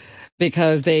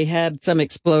because they had some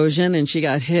explosion and she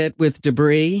got hit with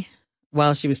debris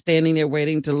while she was standing there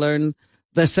waiting to learn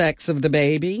the sex of the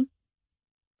baby.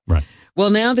 Right. Well,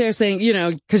 now they're saying,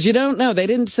 because you don't know. They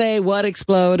didn't say what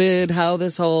exploded, how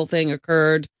this whole thing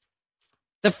occurred.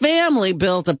 The family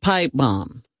built a pipe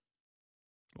bomb.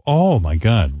 Oh, my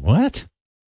God. What?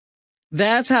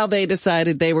 That's how they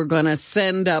decided they were going to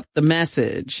send up the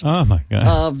message oh my God.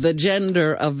 Of the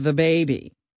gender of the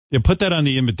baby. Yeah, put that on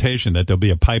the invitation that there'll be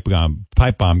a pipe bomb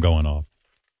going off.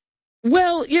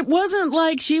 Well, it wasn't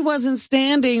like she wasn't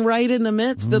standing right in the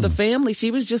midst of the family.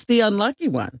 She was just the unlucky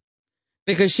one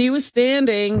because she was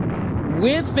standing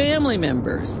with family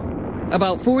members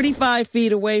about 45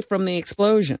 feet away from the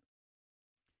explosion.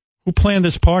 Who planned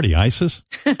this party? ISIS?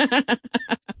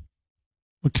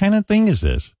 What kind of thing is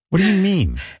this? What do you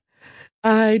mean?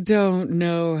 I don't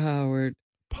know, Howard.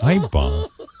 Pipe bomb.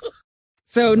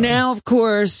 So now, of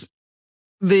course,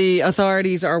 the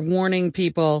authorities are warning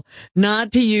people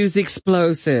not to use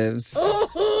explosives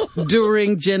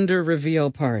during gender reveal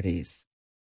parties.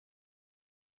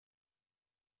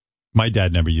 My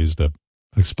dad never used an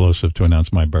explosive to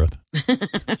announce my birth.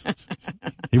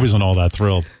 He wasn't all that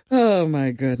thrilled. Oh,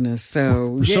 my goodness.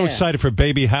 So we're so excited for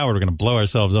baby Howard. We're going to blow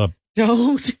ourselves up.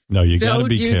 Don't. No, you got to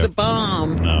be use careful. A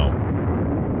bomb.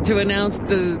 No. To announce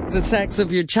the sex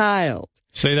of your child.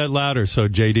 Say that louder so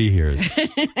JD hears.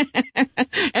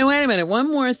 And wait a minute.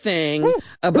 One more thing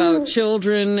about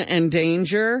children and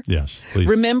danger. Yes, please.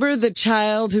 Remember the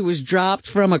child who was dropped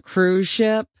from a cruise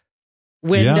ship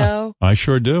window? Yeah, I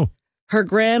sure do. Her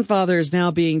grandfather is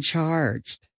now being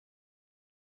charged.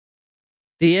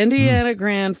 The Indiana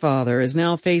grandfather is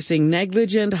now facing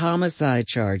negligent homicide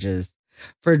charges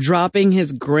for dropping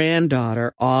his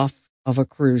granddaughter off of a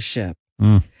cruise ship.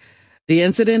 The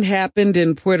incident happened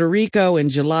in Puerto Rico in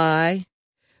July,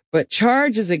 but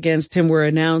charges against him were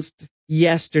announced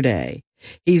yesterday.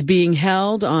 He's being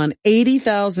held on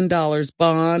 $80,000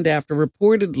 bond after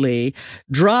reportedly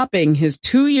dropping his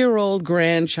 2-year-old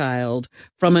grandchild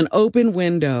from an open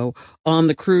window on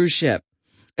the cruise ship.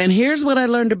 And here's what I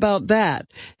learned about that.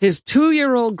 His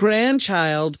 2-year-old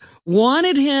grandchild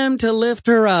wanted him to lift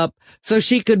her up so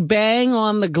she could bang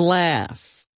on the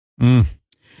glass.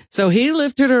 So he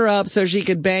lifted her up so she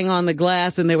could bang on the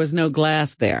glass, and there was no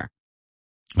glass there.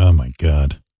 Oh, my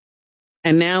God.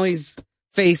 And now he's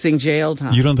facing jail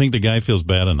time. You don't think the guy feels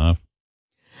bad enough?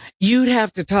 You'd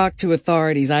have to talk to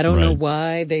authorities. I don't know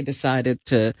why they decided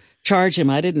to charge him.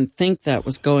 I didn't think that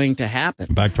was going to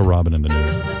happen. Back to Robin in the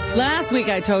news. Last week,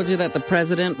 I told you that the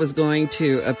president was going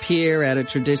to appear at a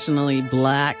traditionally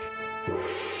black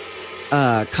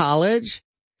college.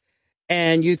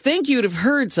 And you think you'd have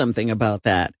heard something about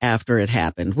that after it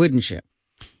happened, wouldn't you?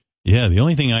 Yeah, the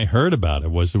only thing I heard about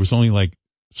it was there was only like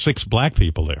 6 black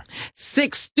people there.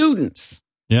 6 students.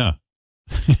 Yeah.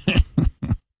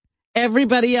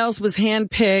 Everybody else was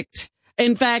handpicked.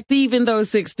 In fact, even those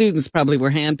 6 students probably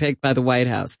were handpicked by the White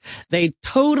House. They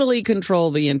totally control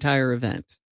the entire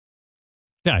event.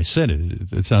 Yeah, I said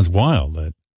it. It sounds wild.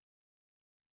 I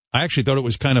actually thought it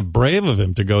was kind of brave of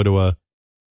him to go to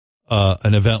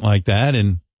an event like that,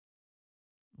 and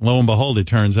lo and behold, it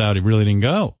turns out he really didn't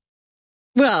go.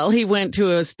 Well, he went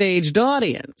to a staged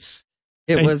audience.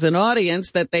 It was an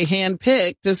audience that they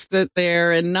handpicked to sit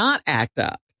there and not act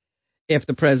up if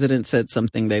the president said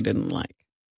something they didn't like.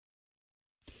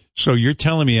 So you're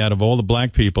telling me out of all the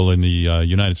black people in the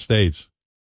United States,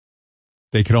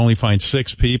 they could only find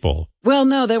 6 people. Well,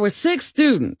 no, there were 6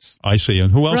 students. I see.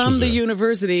 And who else from was the there?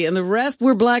 university, and the rest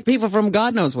were black people from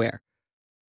God knows where.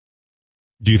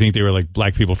 Do you think they were like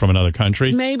black people from another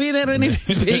country? Maybe they don't even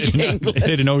speak English. They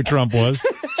didn't know who Trump was.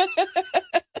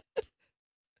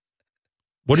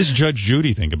 What does Judge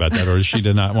Judy think about that? Or she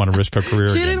did not want to risk her career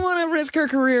She again? didn't want to risk her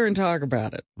career and talk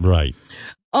about it. Right.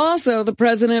 Also, the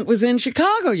president was in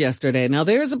Chicago yesterday. Now,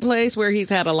 there's a place where he's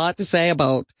had a lot to say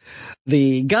about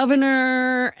the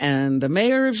governor and the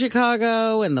mayor of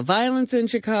Chicago and the violence in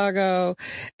Chicago.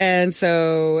 And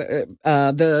so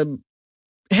the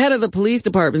head of the police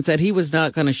department said he was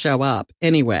not going to show up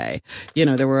anyway. You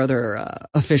know, there were other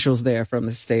officials there from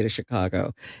the state of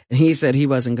Chicago, and he said he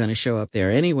wasn't going to show up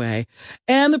there anyway.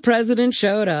 And the president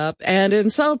showed up and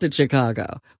insulted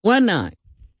Chicago one night.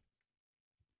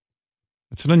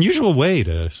 It's an unusual way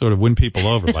to sort of win people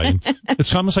over.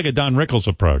 It's almost like a Don Rickles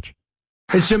approach.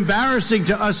 It's embarrassing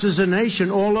to us as a nation.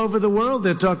 All over the world,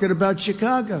 they're talking about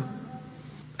Chicago.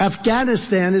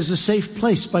 Afghanistan is a safe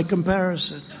place by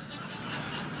comparison.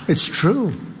 It's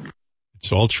true.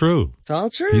 It's all true. It's all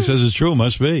true. He says it's true.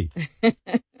 Must be.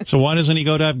 So why doesn't he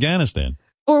go to Afghanistan?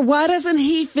 Or why doesn't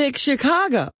he fix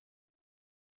Chicago?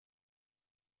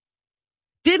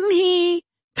 Didn't he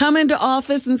come into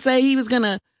office and say he was going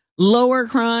to lower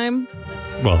crime?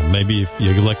 Well, maybe if you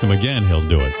elect him again, he'll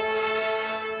do it.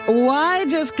 Why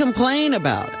just complain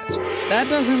about it? That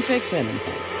doesn't fix anything.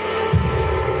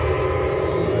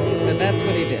 But that's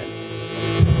what he did.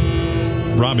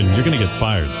 Robin, you're going to get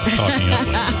fired for talking up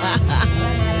like that.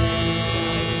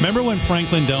 Remember when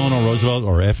Franklin Delano Roosevelt,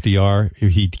 or FDR,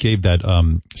 he gave that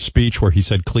speech where he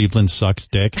said Cleveland sucks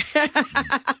dick?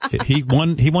 He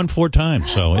won 4 times,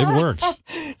 so it works.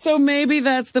 So maybe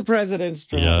that's the president's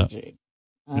strategy.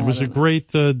 Yeah. It was a great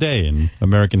day in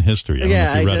American history.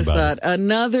 I just thought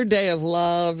another day of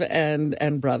love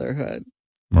and brotherhood.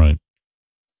 Right.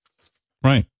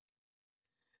 Right.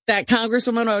 That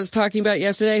congresswoman I was talking about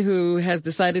yesterday who has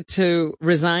decided to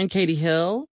resign, Katie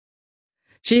Hill,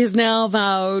 she has now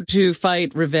vowed to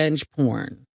fight revenge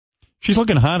porn. She's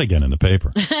looking hot again in the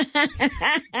paper.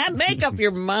 Make up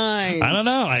your mind. I don't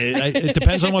know. It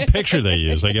depends on what picture they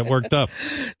use. I get worked up.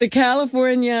 The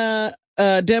California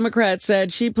Democrat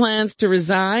said she plans to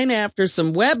resign after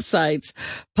some websites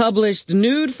published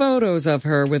nude photos of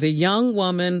her with a young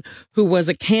woman who was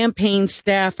a campaign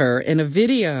staffer. In a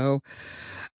video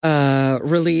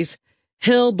release,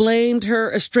 Hill blamed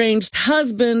her estranged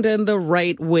husband and the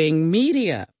right-wing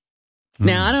media.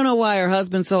 Now, I don't know why her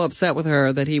husband's so upset with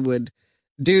her that he would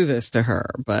do this to her,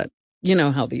 but you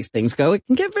know how these things go. It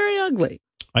can get very ugly.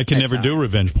 I can never do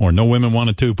revenge porn. No women want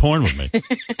to do porn with me.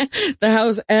 The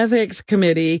House Ethics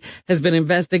Committee has been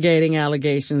investigating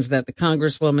allegations that the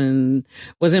congresswoman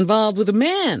was involved with a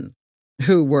man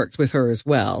who worked with her as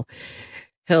well.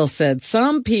 Hill said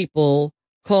some people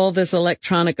call this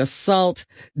electronic assault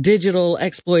digital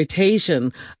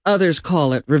exploitation. Others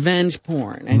call it revenge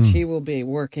porn. And she will be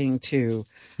working to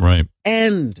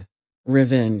end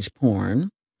revenge porn.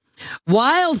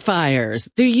 Wildfires.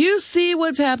 Do you see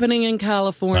what's happening in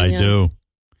California? I do.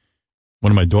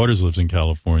 One of my daughters lives in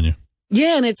California.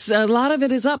 Yeah, and it's a lot of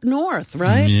it is up north,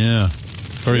 right? Yeah.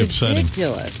 Very upsetting.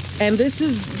 Ridiculous. And this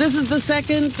is the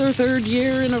second or third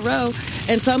year in a row.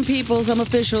 And some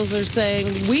officials are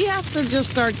saying we have to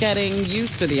just start getting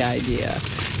used to the idea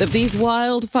that these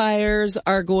wildfires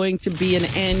are going to be an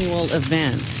annual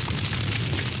event.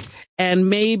 And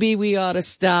maybe we ought to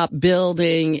stop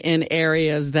building in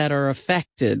areas that are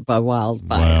affected by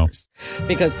wildfires. Wow.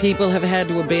 Because people have had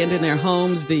to abandon their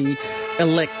homes. The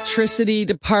electricity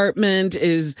department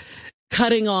is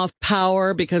cutting off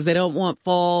power because they don't want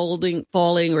falling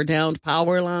or downed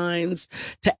power lines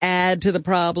to add to the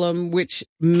problem, which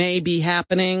may be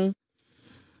happening.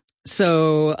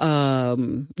 So,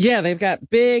 they've got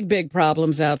big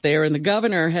problems out there. And the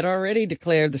governor had already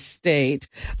declared the state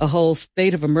a whole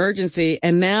state of emergency.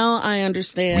 And now I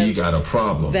understand we got a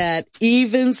problem that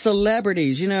even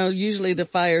celebrities, usually the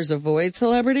fires avoid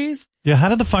celebrities. Yeah, how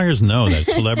do the fires know that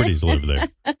celebrities live there?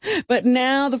 But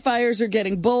now the fires are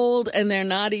getting bold, and they're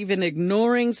not even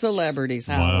ignoring celebrities,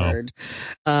 Howard.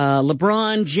 Wow.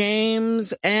 LeBron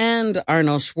James and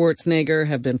Arnold Schwarzenegger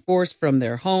have been forced from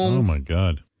their homes. Oh, my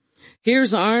God.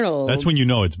 Here's Arnold. That's when you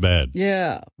know it's bad.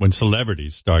 Yeah. When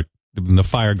celebrities start, when the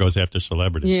fire goes after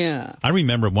celebrities. Yeah. I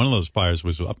remember one of those fires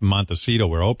was up in Montecito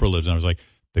where Oprah lives, and I was like,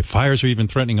 the fires are even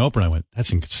threatening Oprah. And I went,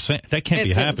 that's insane. That can't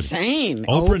be happening. It's insane.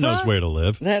 Oprah knows where to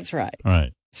live. That's right. All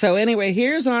right. So anyway,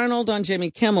 here's Arnold on Jimmy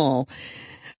Kimmel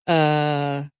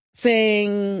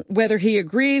saying whether he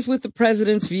agrees with the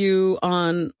president's view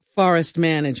on forest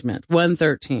management.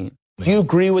 113. Do you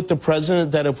agree with the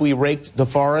president that if we raked the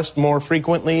forest more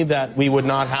frequently, that we would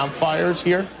not have fires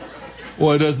here?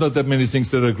 Well, there's not that many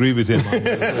things that agree with him.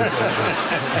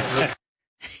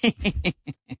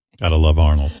 Gotta love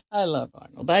Arnold. I love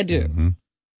Arnold. I do. Mm-hmm.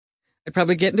 I'd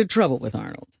probably get into trouble with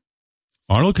Arnold.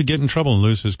 Arnold could get in trouble and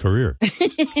lose his career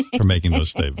for making those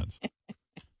statements.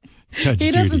 Judge He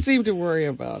doesn't Judy. seem to worry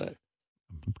about it.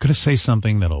 I'm going to say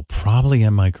something that'll probably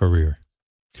end my career.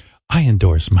 I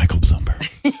endorse Michael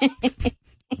Bloomberg.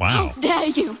 Wow. How dare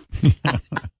you?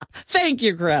 Thank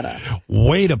you, Greta.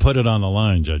 Way to put it on the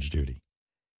line, Judge Judy.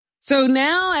 So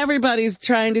now everybody's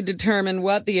trying to determine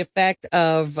what the effect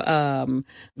of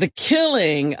the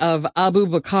killing of Abu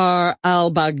Bakr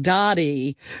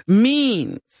al-Baghdadi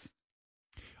means.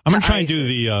 I'm going to try and do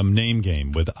the name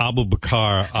game with Abu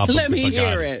Bakr al-Baghdadi. Let me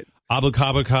hear it. Abu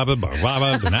Kaba Kaba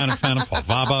Baraba Banana Fana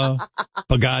Fava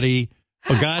Baghdadi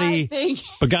Baghdadi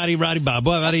Radi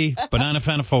Babadi Banana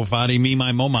Fana Fofadi Me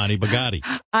My Momadi Baghdadi.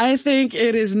 I think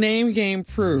it is name game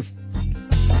proof.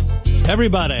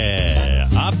 Everybody,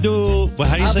 how do you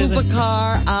say Abu that?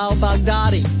 Bakr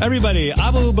al-Baghdadi. Everybody,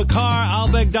 Abu Bakr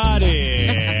al-Baghdadi.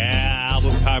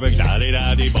 Abu Bakr Baghdadi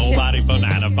Daddy Bobadi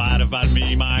Banana Fada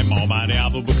Me My Momadi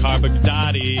Abu Bakr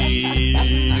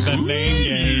Baghdadi. The name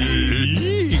game.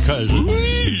 All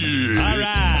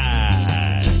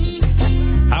right.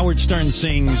 Howard Stern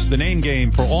sings The Name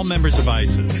Game for all members of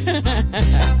ISIS.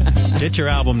 Get your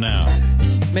album now.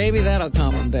 Maybe that'll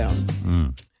calm him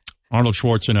down. Arnold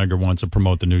Schwarzenegger wants to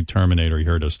promote the new Terminator. He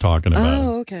heard us talking about it.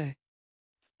 Oh, okay.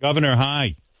 Governor,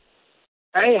 hi.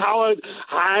 Hey, Howard.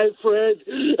 Hi, Fred.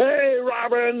 Hey,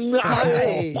 Robin.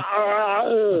 Hi.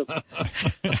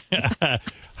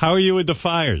 How are you with the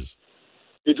fires?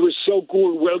 It was so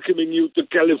cool welcoming you to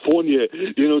California.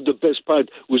 You know, the best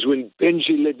part was when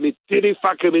Benji let me titty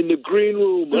fuck him in the green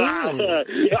room.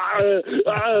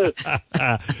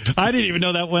 I didn't even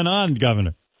know that went on,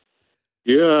 Governor.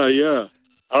 Yeah.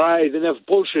 All right, enough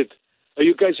bullshit. Are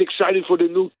you guys excited for the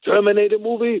new Terminator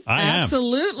movie? I am.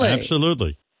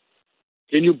 Absolutely.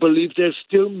 Can you believe they're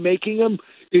still making them?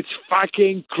 It's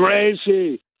fucking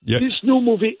crazy. Yeah. This new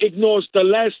movie ignores the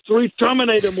last 3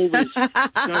 Terminator movies.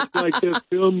 Just like they're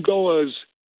film goers.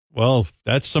 Well,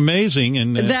 that's amazing.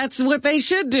 And that's what they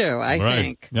should do, I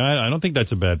think. I don't think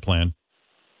that's a bad plan.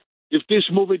 If this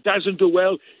movie doesn't do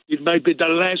well, it might be the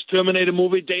last Terminator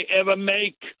movie they ever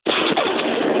make.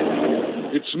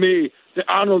 It's me, the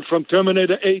Arnold from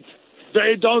Terminator 8.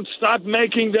 They don't stop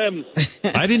making them.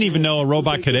 I didn't even know a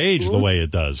robot could age the way it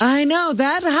does. I know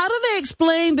that. How do they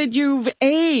explain that you've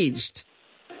aged?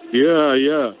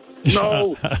 Yeah.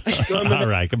 No. All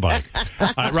right, goodbye.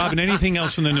 Robin, anything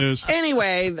else in the news?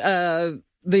 Anyway,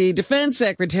 the defense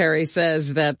secretary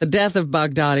says that the death of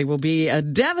Baghdadi will be a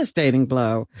devastating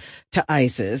blow to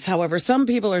ISIS. However, some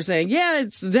people are saying, yeah,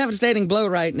 it's a devastating blow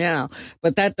right now,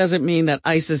 but that doesn't mean that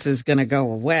ISIS is going to go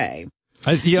away.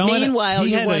 Meanwhile,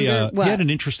 he you had wonder he had an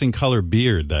interesting color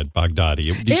beard, that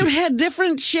Baghdadi. It had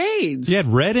different shades. He had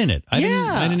red in it. I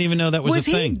didn't even know that was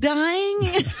a thing. Was he dying?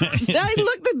 I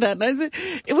looked at that and I said,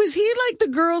 was he like the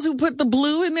girls who put the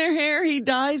blue in their hair? He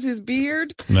dyes his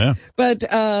beard. Yeah. But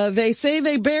they say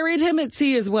they buried him at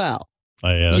sea as well. Oh,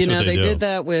 yeah, that's what they do. did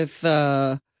that with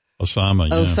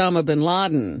Osama bin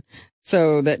Laden,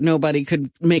 so that nobody could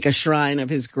make a shrine of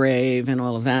his grave and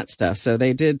all of that stuff. So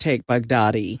they did take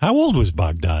Baghdadi. How old was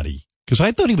Baghdadi? Because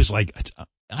I thought he was like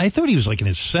in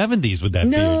his 70s with that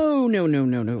beard.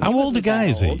 No. How old a guy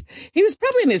is he? He was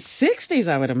probably in his 60s,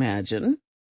 I would imagine.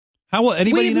 How old?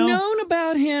 Anybody We've know? known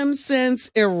about him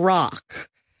since Iraq.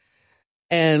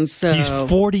 And so he's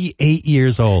 48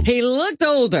 years old. He looked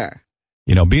older.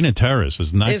 You know, being a terrorist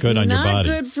is not good on your body. It's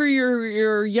not good for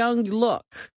your young look.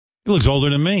 He looks older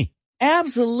than me.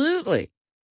 Absolutely.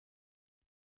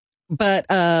 But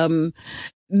now,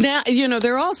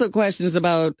 there are also questions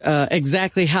about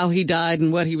exactly how he died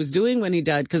and what he was doing when he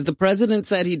died, because the president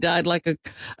said he died like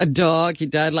a dog. He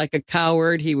died like a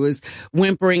coward. He was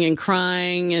whimpering and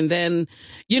crying. And then,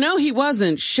 he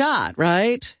wasn't shot,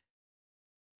 right?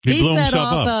 He blew set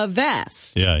himself off up. a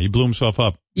vest. Yeah, he blew himself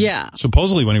up. Yeah.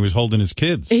 Supposedly when he was holding his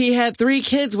kids. He had 3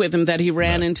 kids with him that he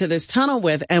ran into this tunnel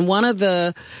with. And one of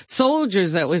the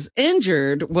soldiers that was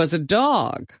injured was a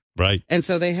dog. Right. And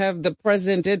so the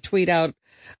president did tweet out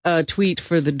a tweet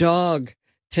for the dog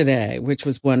today, which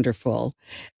was wonderful.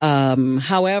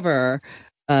 However,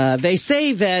 they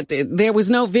say that there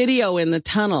was no video in the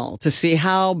tunnel to see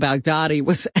how Baghdadi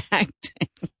was acting.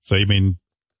 So you mean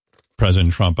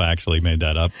President Trump actually made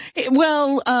that up?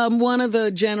 Well, one of the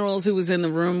generals who was in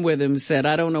the room with him said,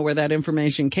 I don't know where that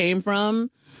information came from,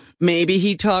 Maybe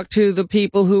he talked to the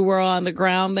people who were on the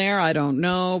ground there. I don't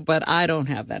know, but I don't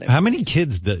have that information. How many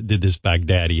kids did this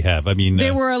Baghdadi have? I mean,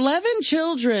 there were 11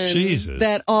 children Jesus.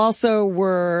 that also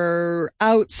were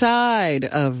outside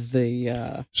of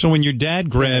the. So when your dad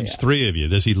grabs three of you,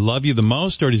 does he love you the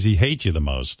most or does he hate you the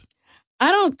most?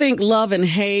 I don't think love and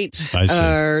hate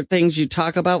are things you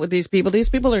talk about with these people. These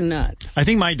people are nuts. I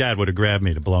think my dad would have grabbed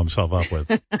me to blow himself up with.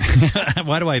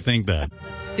 Why do I think that?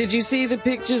 Did you see the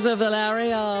pictures of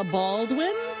Hilaria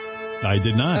Baldwin? I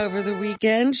did not. Over the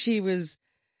weekend, she was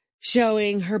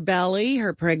showing her belly,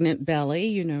 her pregnant belly.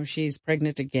 You know, she's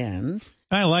pregnant again.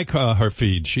 I like her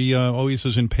feed. She always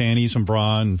is in panties and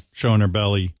bra and showing her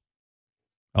belly.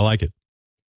 I like it.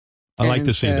 I like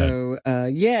to see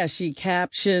that. Yeah, she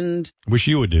captioned. Wish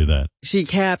you would do that. She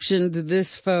captioned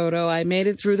this photo. I made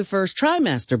it through the first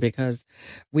trimester because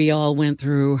we all went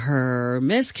through her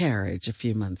miscarriage a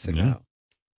few months ago. Yeah.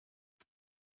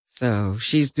 So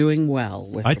she's doing well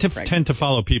with I tend to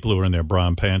follow people who are in their bra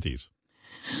and panties.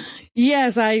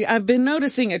 Yes, I've been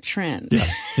noticing a trend.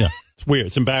 Yeah. It's weird.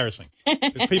 It's embarrassing.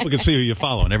 People can see who you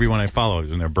follow, and everyone I follow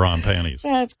is in their bra and panties.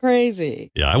 That's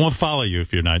crazy. Yeah, I won't follow you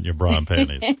if you're not in your bra and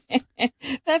panties.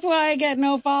 That's why I get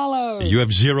no follows. You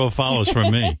have 0 follows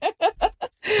from me.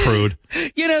 Prude.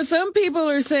 You know, some people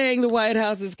are saying the White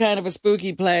House is kind of a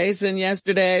spooky place, and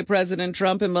yesterday President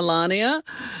Trump and Melania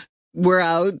were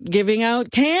out giving out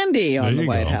candy on the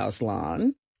White House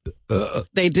lawn.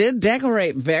 They did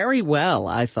decorate very well,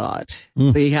 I thought.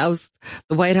 The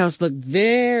White House looked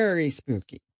very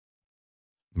spooky.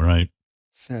 Right.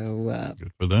 So,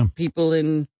 good for them. People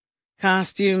in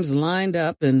costumes lined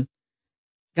up and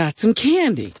got some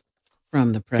candy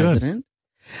from the president.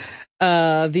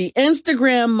 The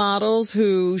Instagram models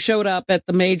who showed up at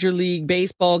the Major League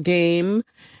Baseball game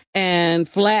and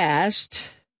flashed.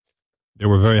 They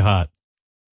were very hot.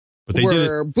 But they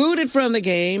were booted from the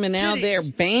game, and now they're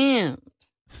banned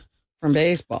from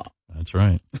baseball. That's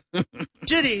right.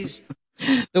 Titties.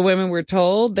 The women were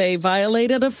told they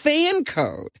violated a fan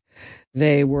code.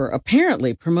 They were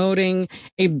apparently promoting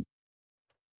a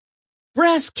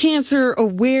breast cancer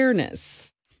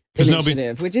awareness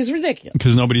initiative, which is ridiculous.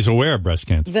 Because nobody's aware of breast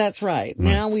cancer. That's right.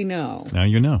 Now we know. Now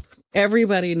you know.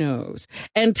 Everybody knows.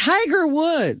 And Tiger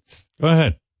Woods. Go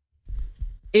ahead.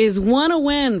 Is one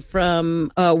win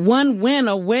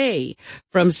away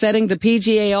from setting the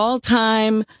PGA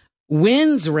all-time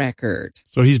wins record.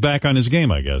 So he's back on his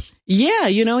game, I guess. Yeah,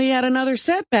 you know, he had another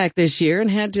setback this year and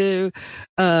had to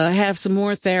have some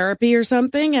more therapy or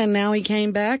something, and now he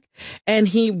came back and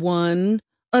he won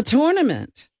a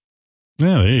tournament.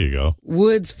 Yeah, there you go.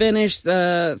 Woods finished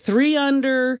 3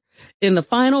 under in the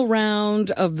final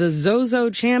round of the Zozo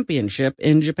Championship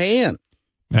in Japan.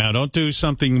 Now, don't do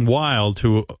something wild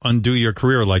to undo your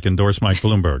career like endorse Mike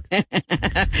Bloomberg.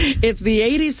 It's the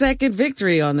 82nd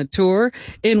victory on the tour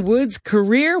in Woods'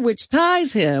 career, which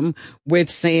ties him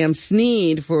with Sam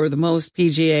Snead for the most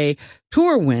PGA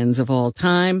Tour wins of all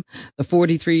time. The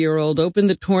 43-year-old opened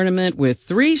the tournament with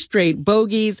 3 straight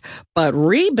bogeys, but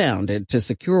rebounded to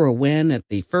secure a win at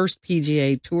the first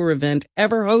PGA Tour event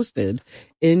ever hosted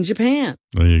in Japan.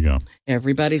 There you go.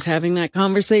 Everybody's having that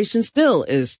conversation still.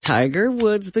 Is Tiger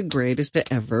Woods the greatest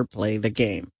to ever play the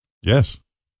game? Yes,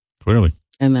 clearly.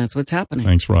 And that's what's happening.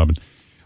 Thanks, Robin.